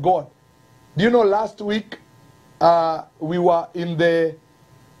house of God. Do you know last week we were in the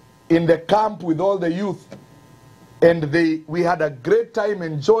camp with all the youth, and we had a great time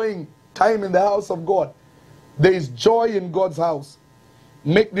enjoying time in the house of God. There is joy in God's house.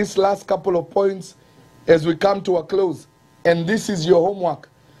 Make this last couple of points as we come to a close. And this is your homework.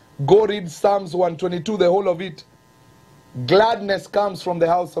 Go read Psalms 122, the whole of it. Gladness comes from the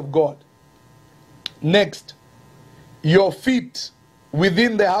house of God. Next, your feet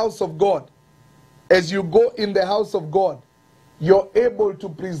within the house of God. As you go in the house of God, you're able to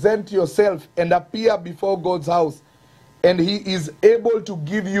present yourself and appear before God's house. And He is able to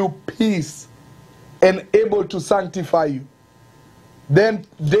give you peace and able to sanctify you. Then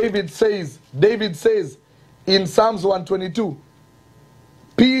David says in Psalms 122,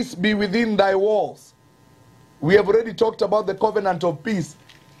 peace be within thy walls. We have already talked about the covenant of peace.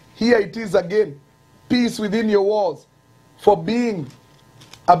 Here it is again. Peace within your walls for being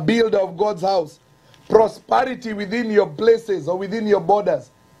a builder of God's house. Prosperity within your places or within your borders.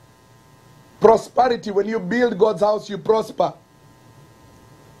 Prosperity, when you build God's house, you prosper.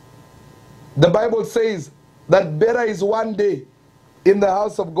 The Bible says that better is one day in the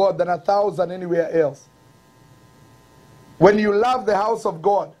house of God than 1,000 anywhere else. When you love the house of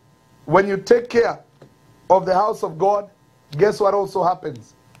God, when you take care of the house of God, guess what also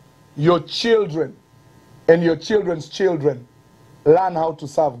happens? Your children and your children's children learn how to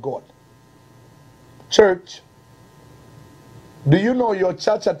serve God. Church, do you know your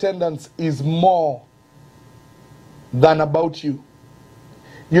church attendance is more than about you?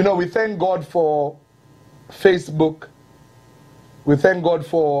 You know, we thank God for Facebook. We thank God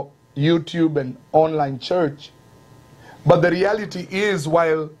for YouTube and online church. But the reality is,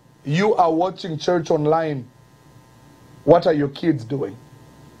 while you are watching church online, what are your kids doing?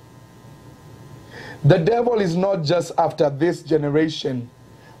 The devil is not just after this generation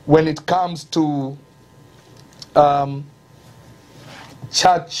when it comes to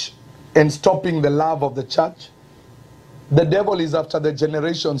church and stopping the love of the church. The devil is after the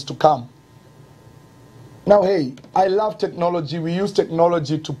generations to come. Now, hey, I love technology. We use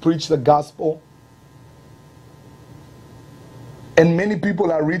technology to preach the gospel. And many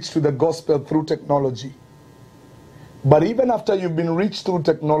people are reached to the gospel through technology. But even after you've been reached through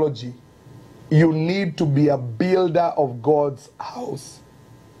technology, you need to be a builder of God's house.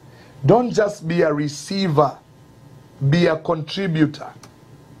 Don't just be a receiver, be a contributor.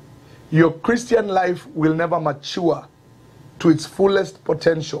 Your Christian life will never mature to its fullest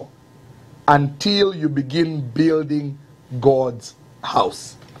potential until you begin building God's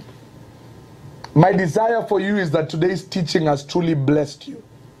house. My desire for you is that today's teaching has truly blessed you,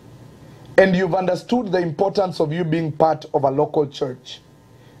 and you've understood the importance of you being part of a local church,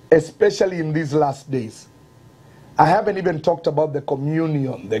 especially in these last days. I haven't even talked about the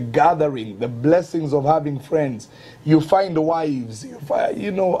communion, the gathering, the blessings of having friends. You find wives, you find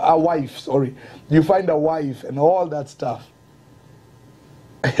a wife and all that stuff.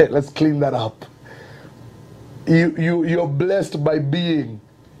 Let's clean that up. You're blessed by being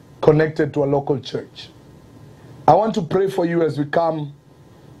connected to a local church. I want to pray for you as we come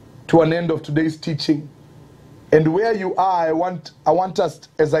to an end of today's teaching. And where you are, I want us,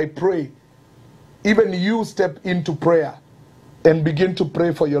 as I pray, even you step into prayer and begin to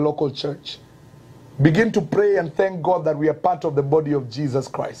pray for your local church. Begin to pray and thank God that we are part of the body of Jesus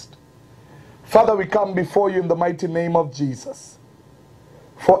Christ. Father, we come before you in the mighty name of Jesus.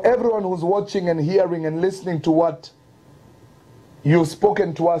 For everyone who's watching and hearing and listening to what you've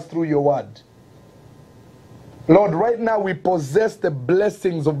spoken to us through your word. Lord, right now we possess the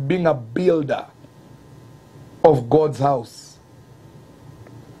blessings of being a builder of God's house.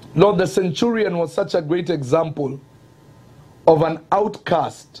 Lord, the centurion was such a great example of an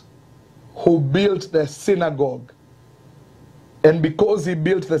outcast who built the synagogue. And because he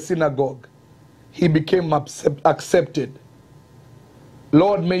built the synagogue, he became accepted.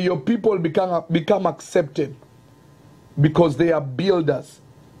 Lord, may your people become accepted because they are builders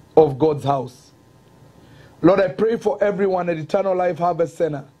of God's house. Lord, I pray for everyone at Eternal Life Harvest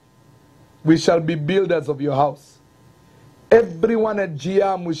Center. We shall be builders of your house. Everyone at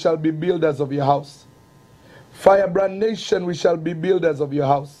GM, we shall be builders of your house. Firebrand Nation, we shall be builders of your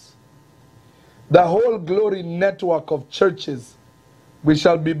house. The whole Glory network of churches, we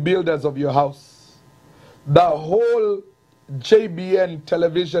shall be builders of your house. The whole JBN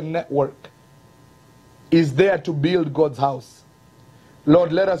television network is there to build God's house.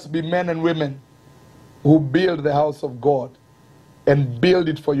 Lord, let us be men and women who build the house of God and build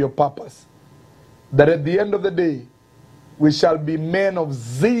it for your purpose. That at the end of the day, we shall be men of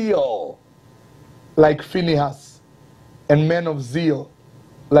zeal like Phinehas and men of zeal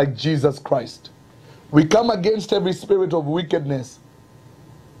like Jesus Christ. We come against every spirit of wickedness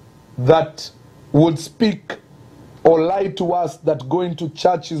that would speak or lie to us that going to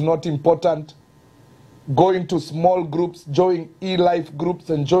church is not important, going to small groups, joining e-life groups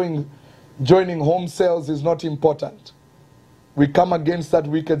and joining home cells is not important. We come against that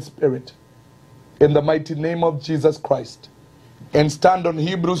wicked spirit in the mighty name of Jesus Christ and stand on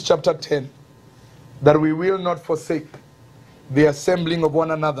Hebrews chapter 10 that we will not forsake the assembling of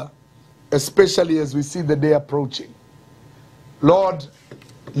one another, especially as we see the day approaching. Lord,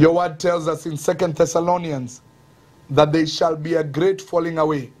 your word tells us in 2 Thessalonians that there shall be a great falling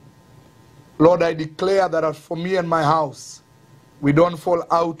away. Lord, I declare that as for me and my house, we don't fall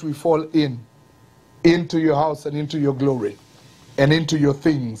out, we fall into your house and into your glory and into your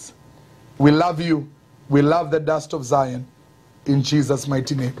things. We love you. We love the dust of Zion. In Jesus'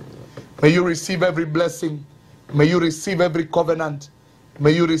 mighty name. May you receive every blessing. May you receive every covenant.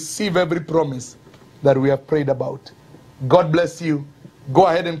 May you receive every promise that we have prayed about. God bless you. Go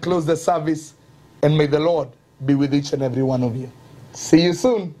ahead and close the service. And may the Lord be with each and every one of you. See you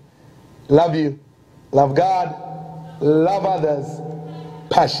soon. Love you. Love God. Love others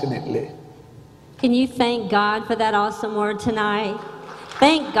passionately. Can you thank God for that awesome word tonight?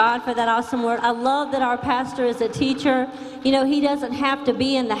 Thank God for that awesome word. I love that our pastor is a teacher. You know, he doesn't have to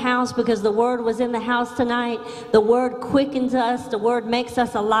be in the house because the word was in the house tonight. The word quickens us. The word makes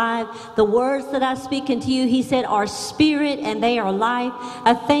us alive. The words that I speak unto you, he said, are spirit and they are life.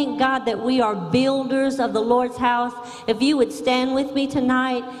 I thank God that we are builders of the Lord's house. If you would stand with me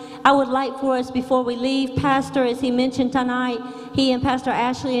tonight, I would like for us before we leave, Pastor, as he mentioned tonight, he and Pastor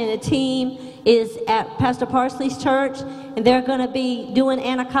Ashley and a team is at Pastor Parsley's church, and they're going to be doing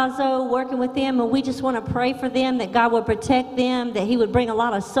anakazo, working with them, and we just want to pray for them, that God would protect them, that he would bring a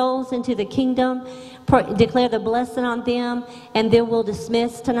lot of souls into the kingdom, declare the blessing on them, and then we'll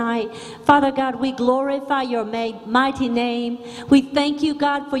dismiss tonight. Father God, we glorify your mighty name. We thank you,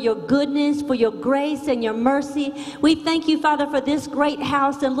 God, for your goodness, for your grace and your mercy. We thank you, Father, for this great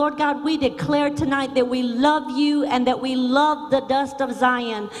house, and Lord God, we declare tonight that we love you and that we love the dust of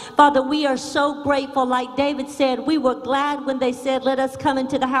Zion. Father, we are so grateful. Like David said, we were glad when they said, let us come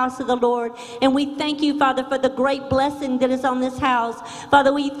into the house of the Lord. And we thank you, Father, for the great blessing that is on this house.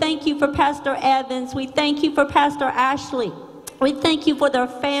 Father, we thank you for Pastor Evans. We thank you for Pastor Ashley. We thank you for their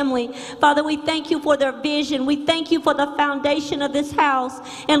family. Father, we thank you for their vision. We thank you for the foundation of this house.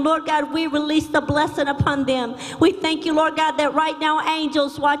 And Lord God, we release the blessing upon them. We thank you, Lord God, that right now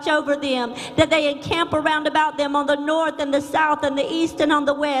angels watch over them, that they encamp around about them on the north and the south and the east and on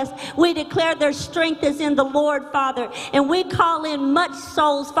the west. We declare their strength is in the Lord, Father. And we call in much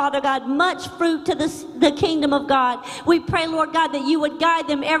souls, Father God, much fruit to the kingdom of God. We pray, Lord God, that you would guide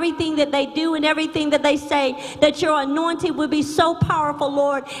them, everything that they do and everything that they say, that your anointing would be so powerful,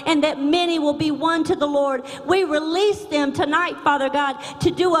 Lord, and that many will be won to the Lord. We release them tonight, Father God,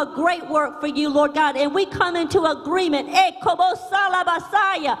 to do a great work for you, Lord God, and we come into agreement.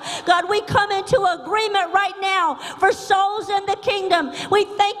 God, we come into agreement right now for souls in the kingdom. We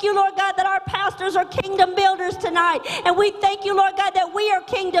thank you, Lord God, that our pastors are kingdom builders tonight, and we thank you, Lord God, that we are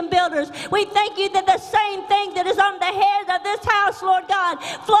kingdom builders. We thank you that the same thing that is on the head of this house, Lord God,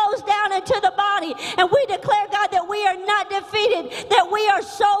 flows down into the body, and we declare, God, that we are not defeated, that we are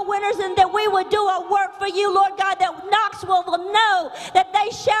soul winners, and that we would do a work for you, Lord God, that Knoxville will know that they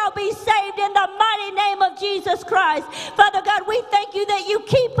shall be saved in the mighty name of Jesus Christ. Father God, we thank you that you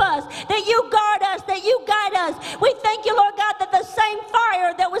keep us, that you guard us, that you guide us. We thank you, Lord God, that the same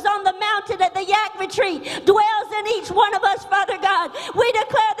fire that was on the mountain at the Yak Retreat dwells in each one of us, Father God. We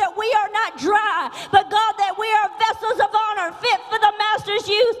declare that we are not dry, but God, that we are vessels of honor fit for the Master's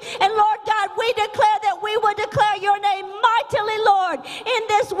use. And Lord God, we declare that we will declare your name mightily, Lord, in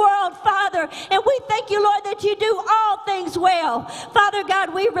this world, Father. And we thank you, Lord, that you do all things well. Father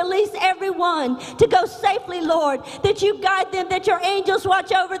God, we release everyone to go safely, Lord, that you guide them, that your angels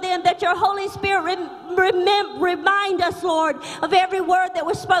watch over them, that your Holy Spirit remind us, Lord, of every word that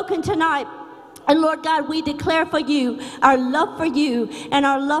was spoken tonight. And Lord God, we declare for you our love for you and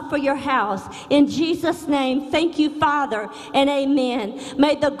our love for your house. In Jesus' name, thank you, Father, and amen.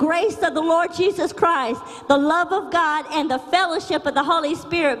 May the grace of the Lord Jesus Christ, the love of God, and the fellowship of the Holy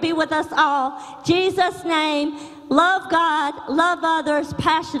Spirit be with us all. Jesus' name, love God, love others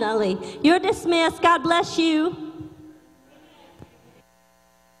passionately. You're dismissed. God bless you.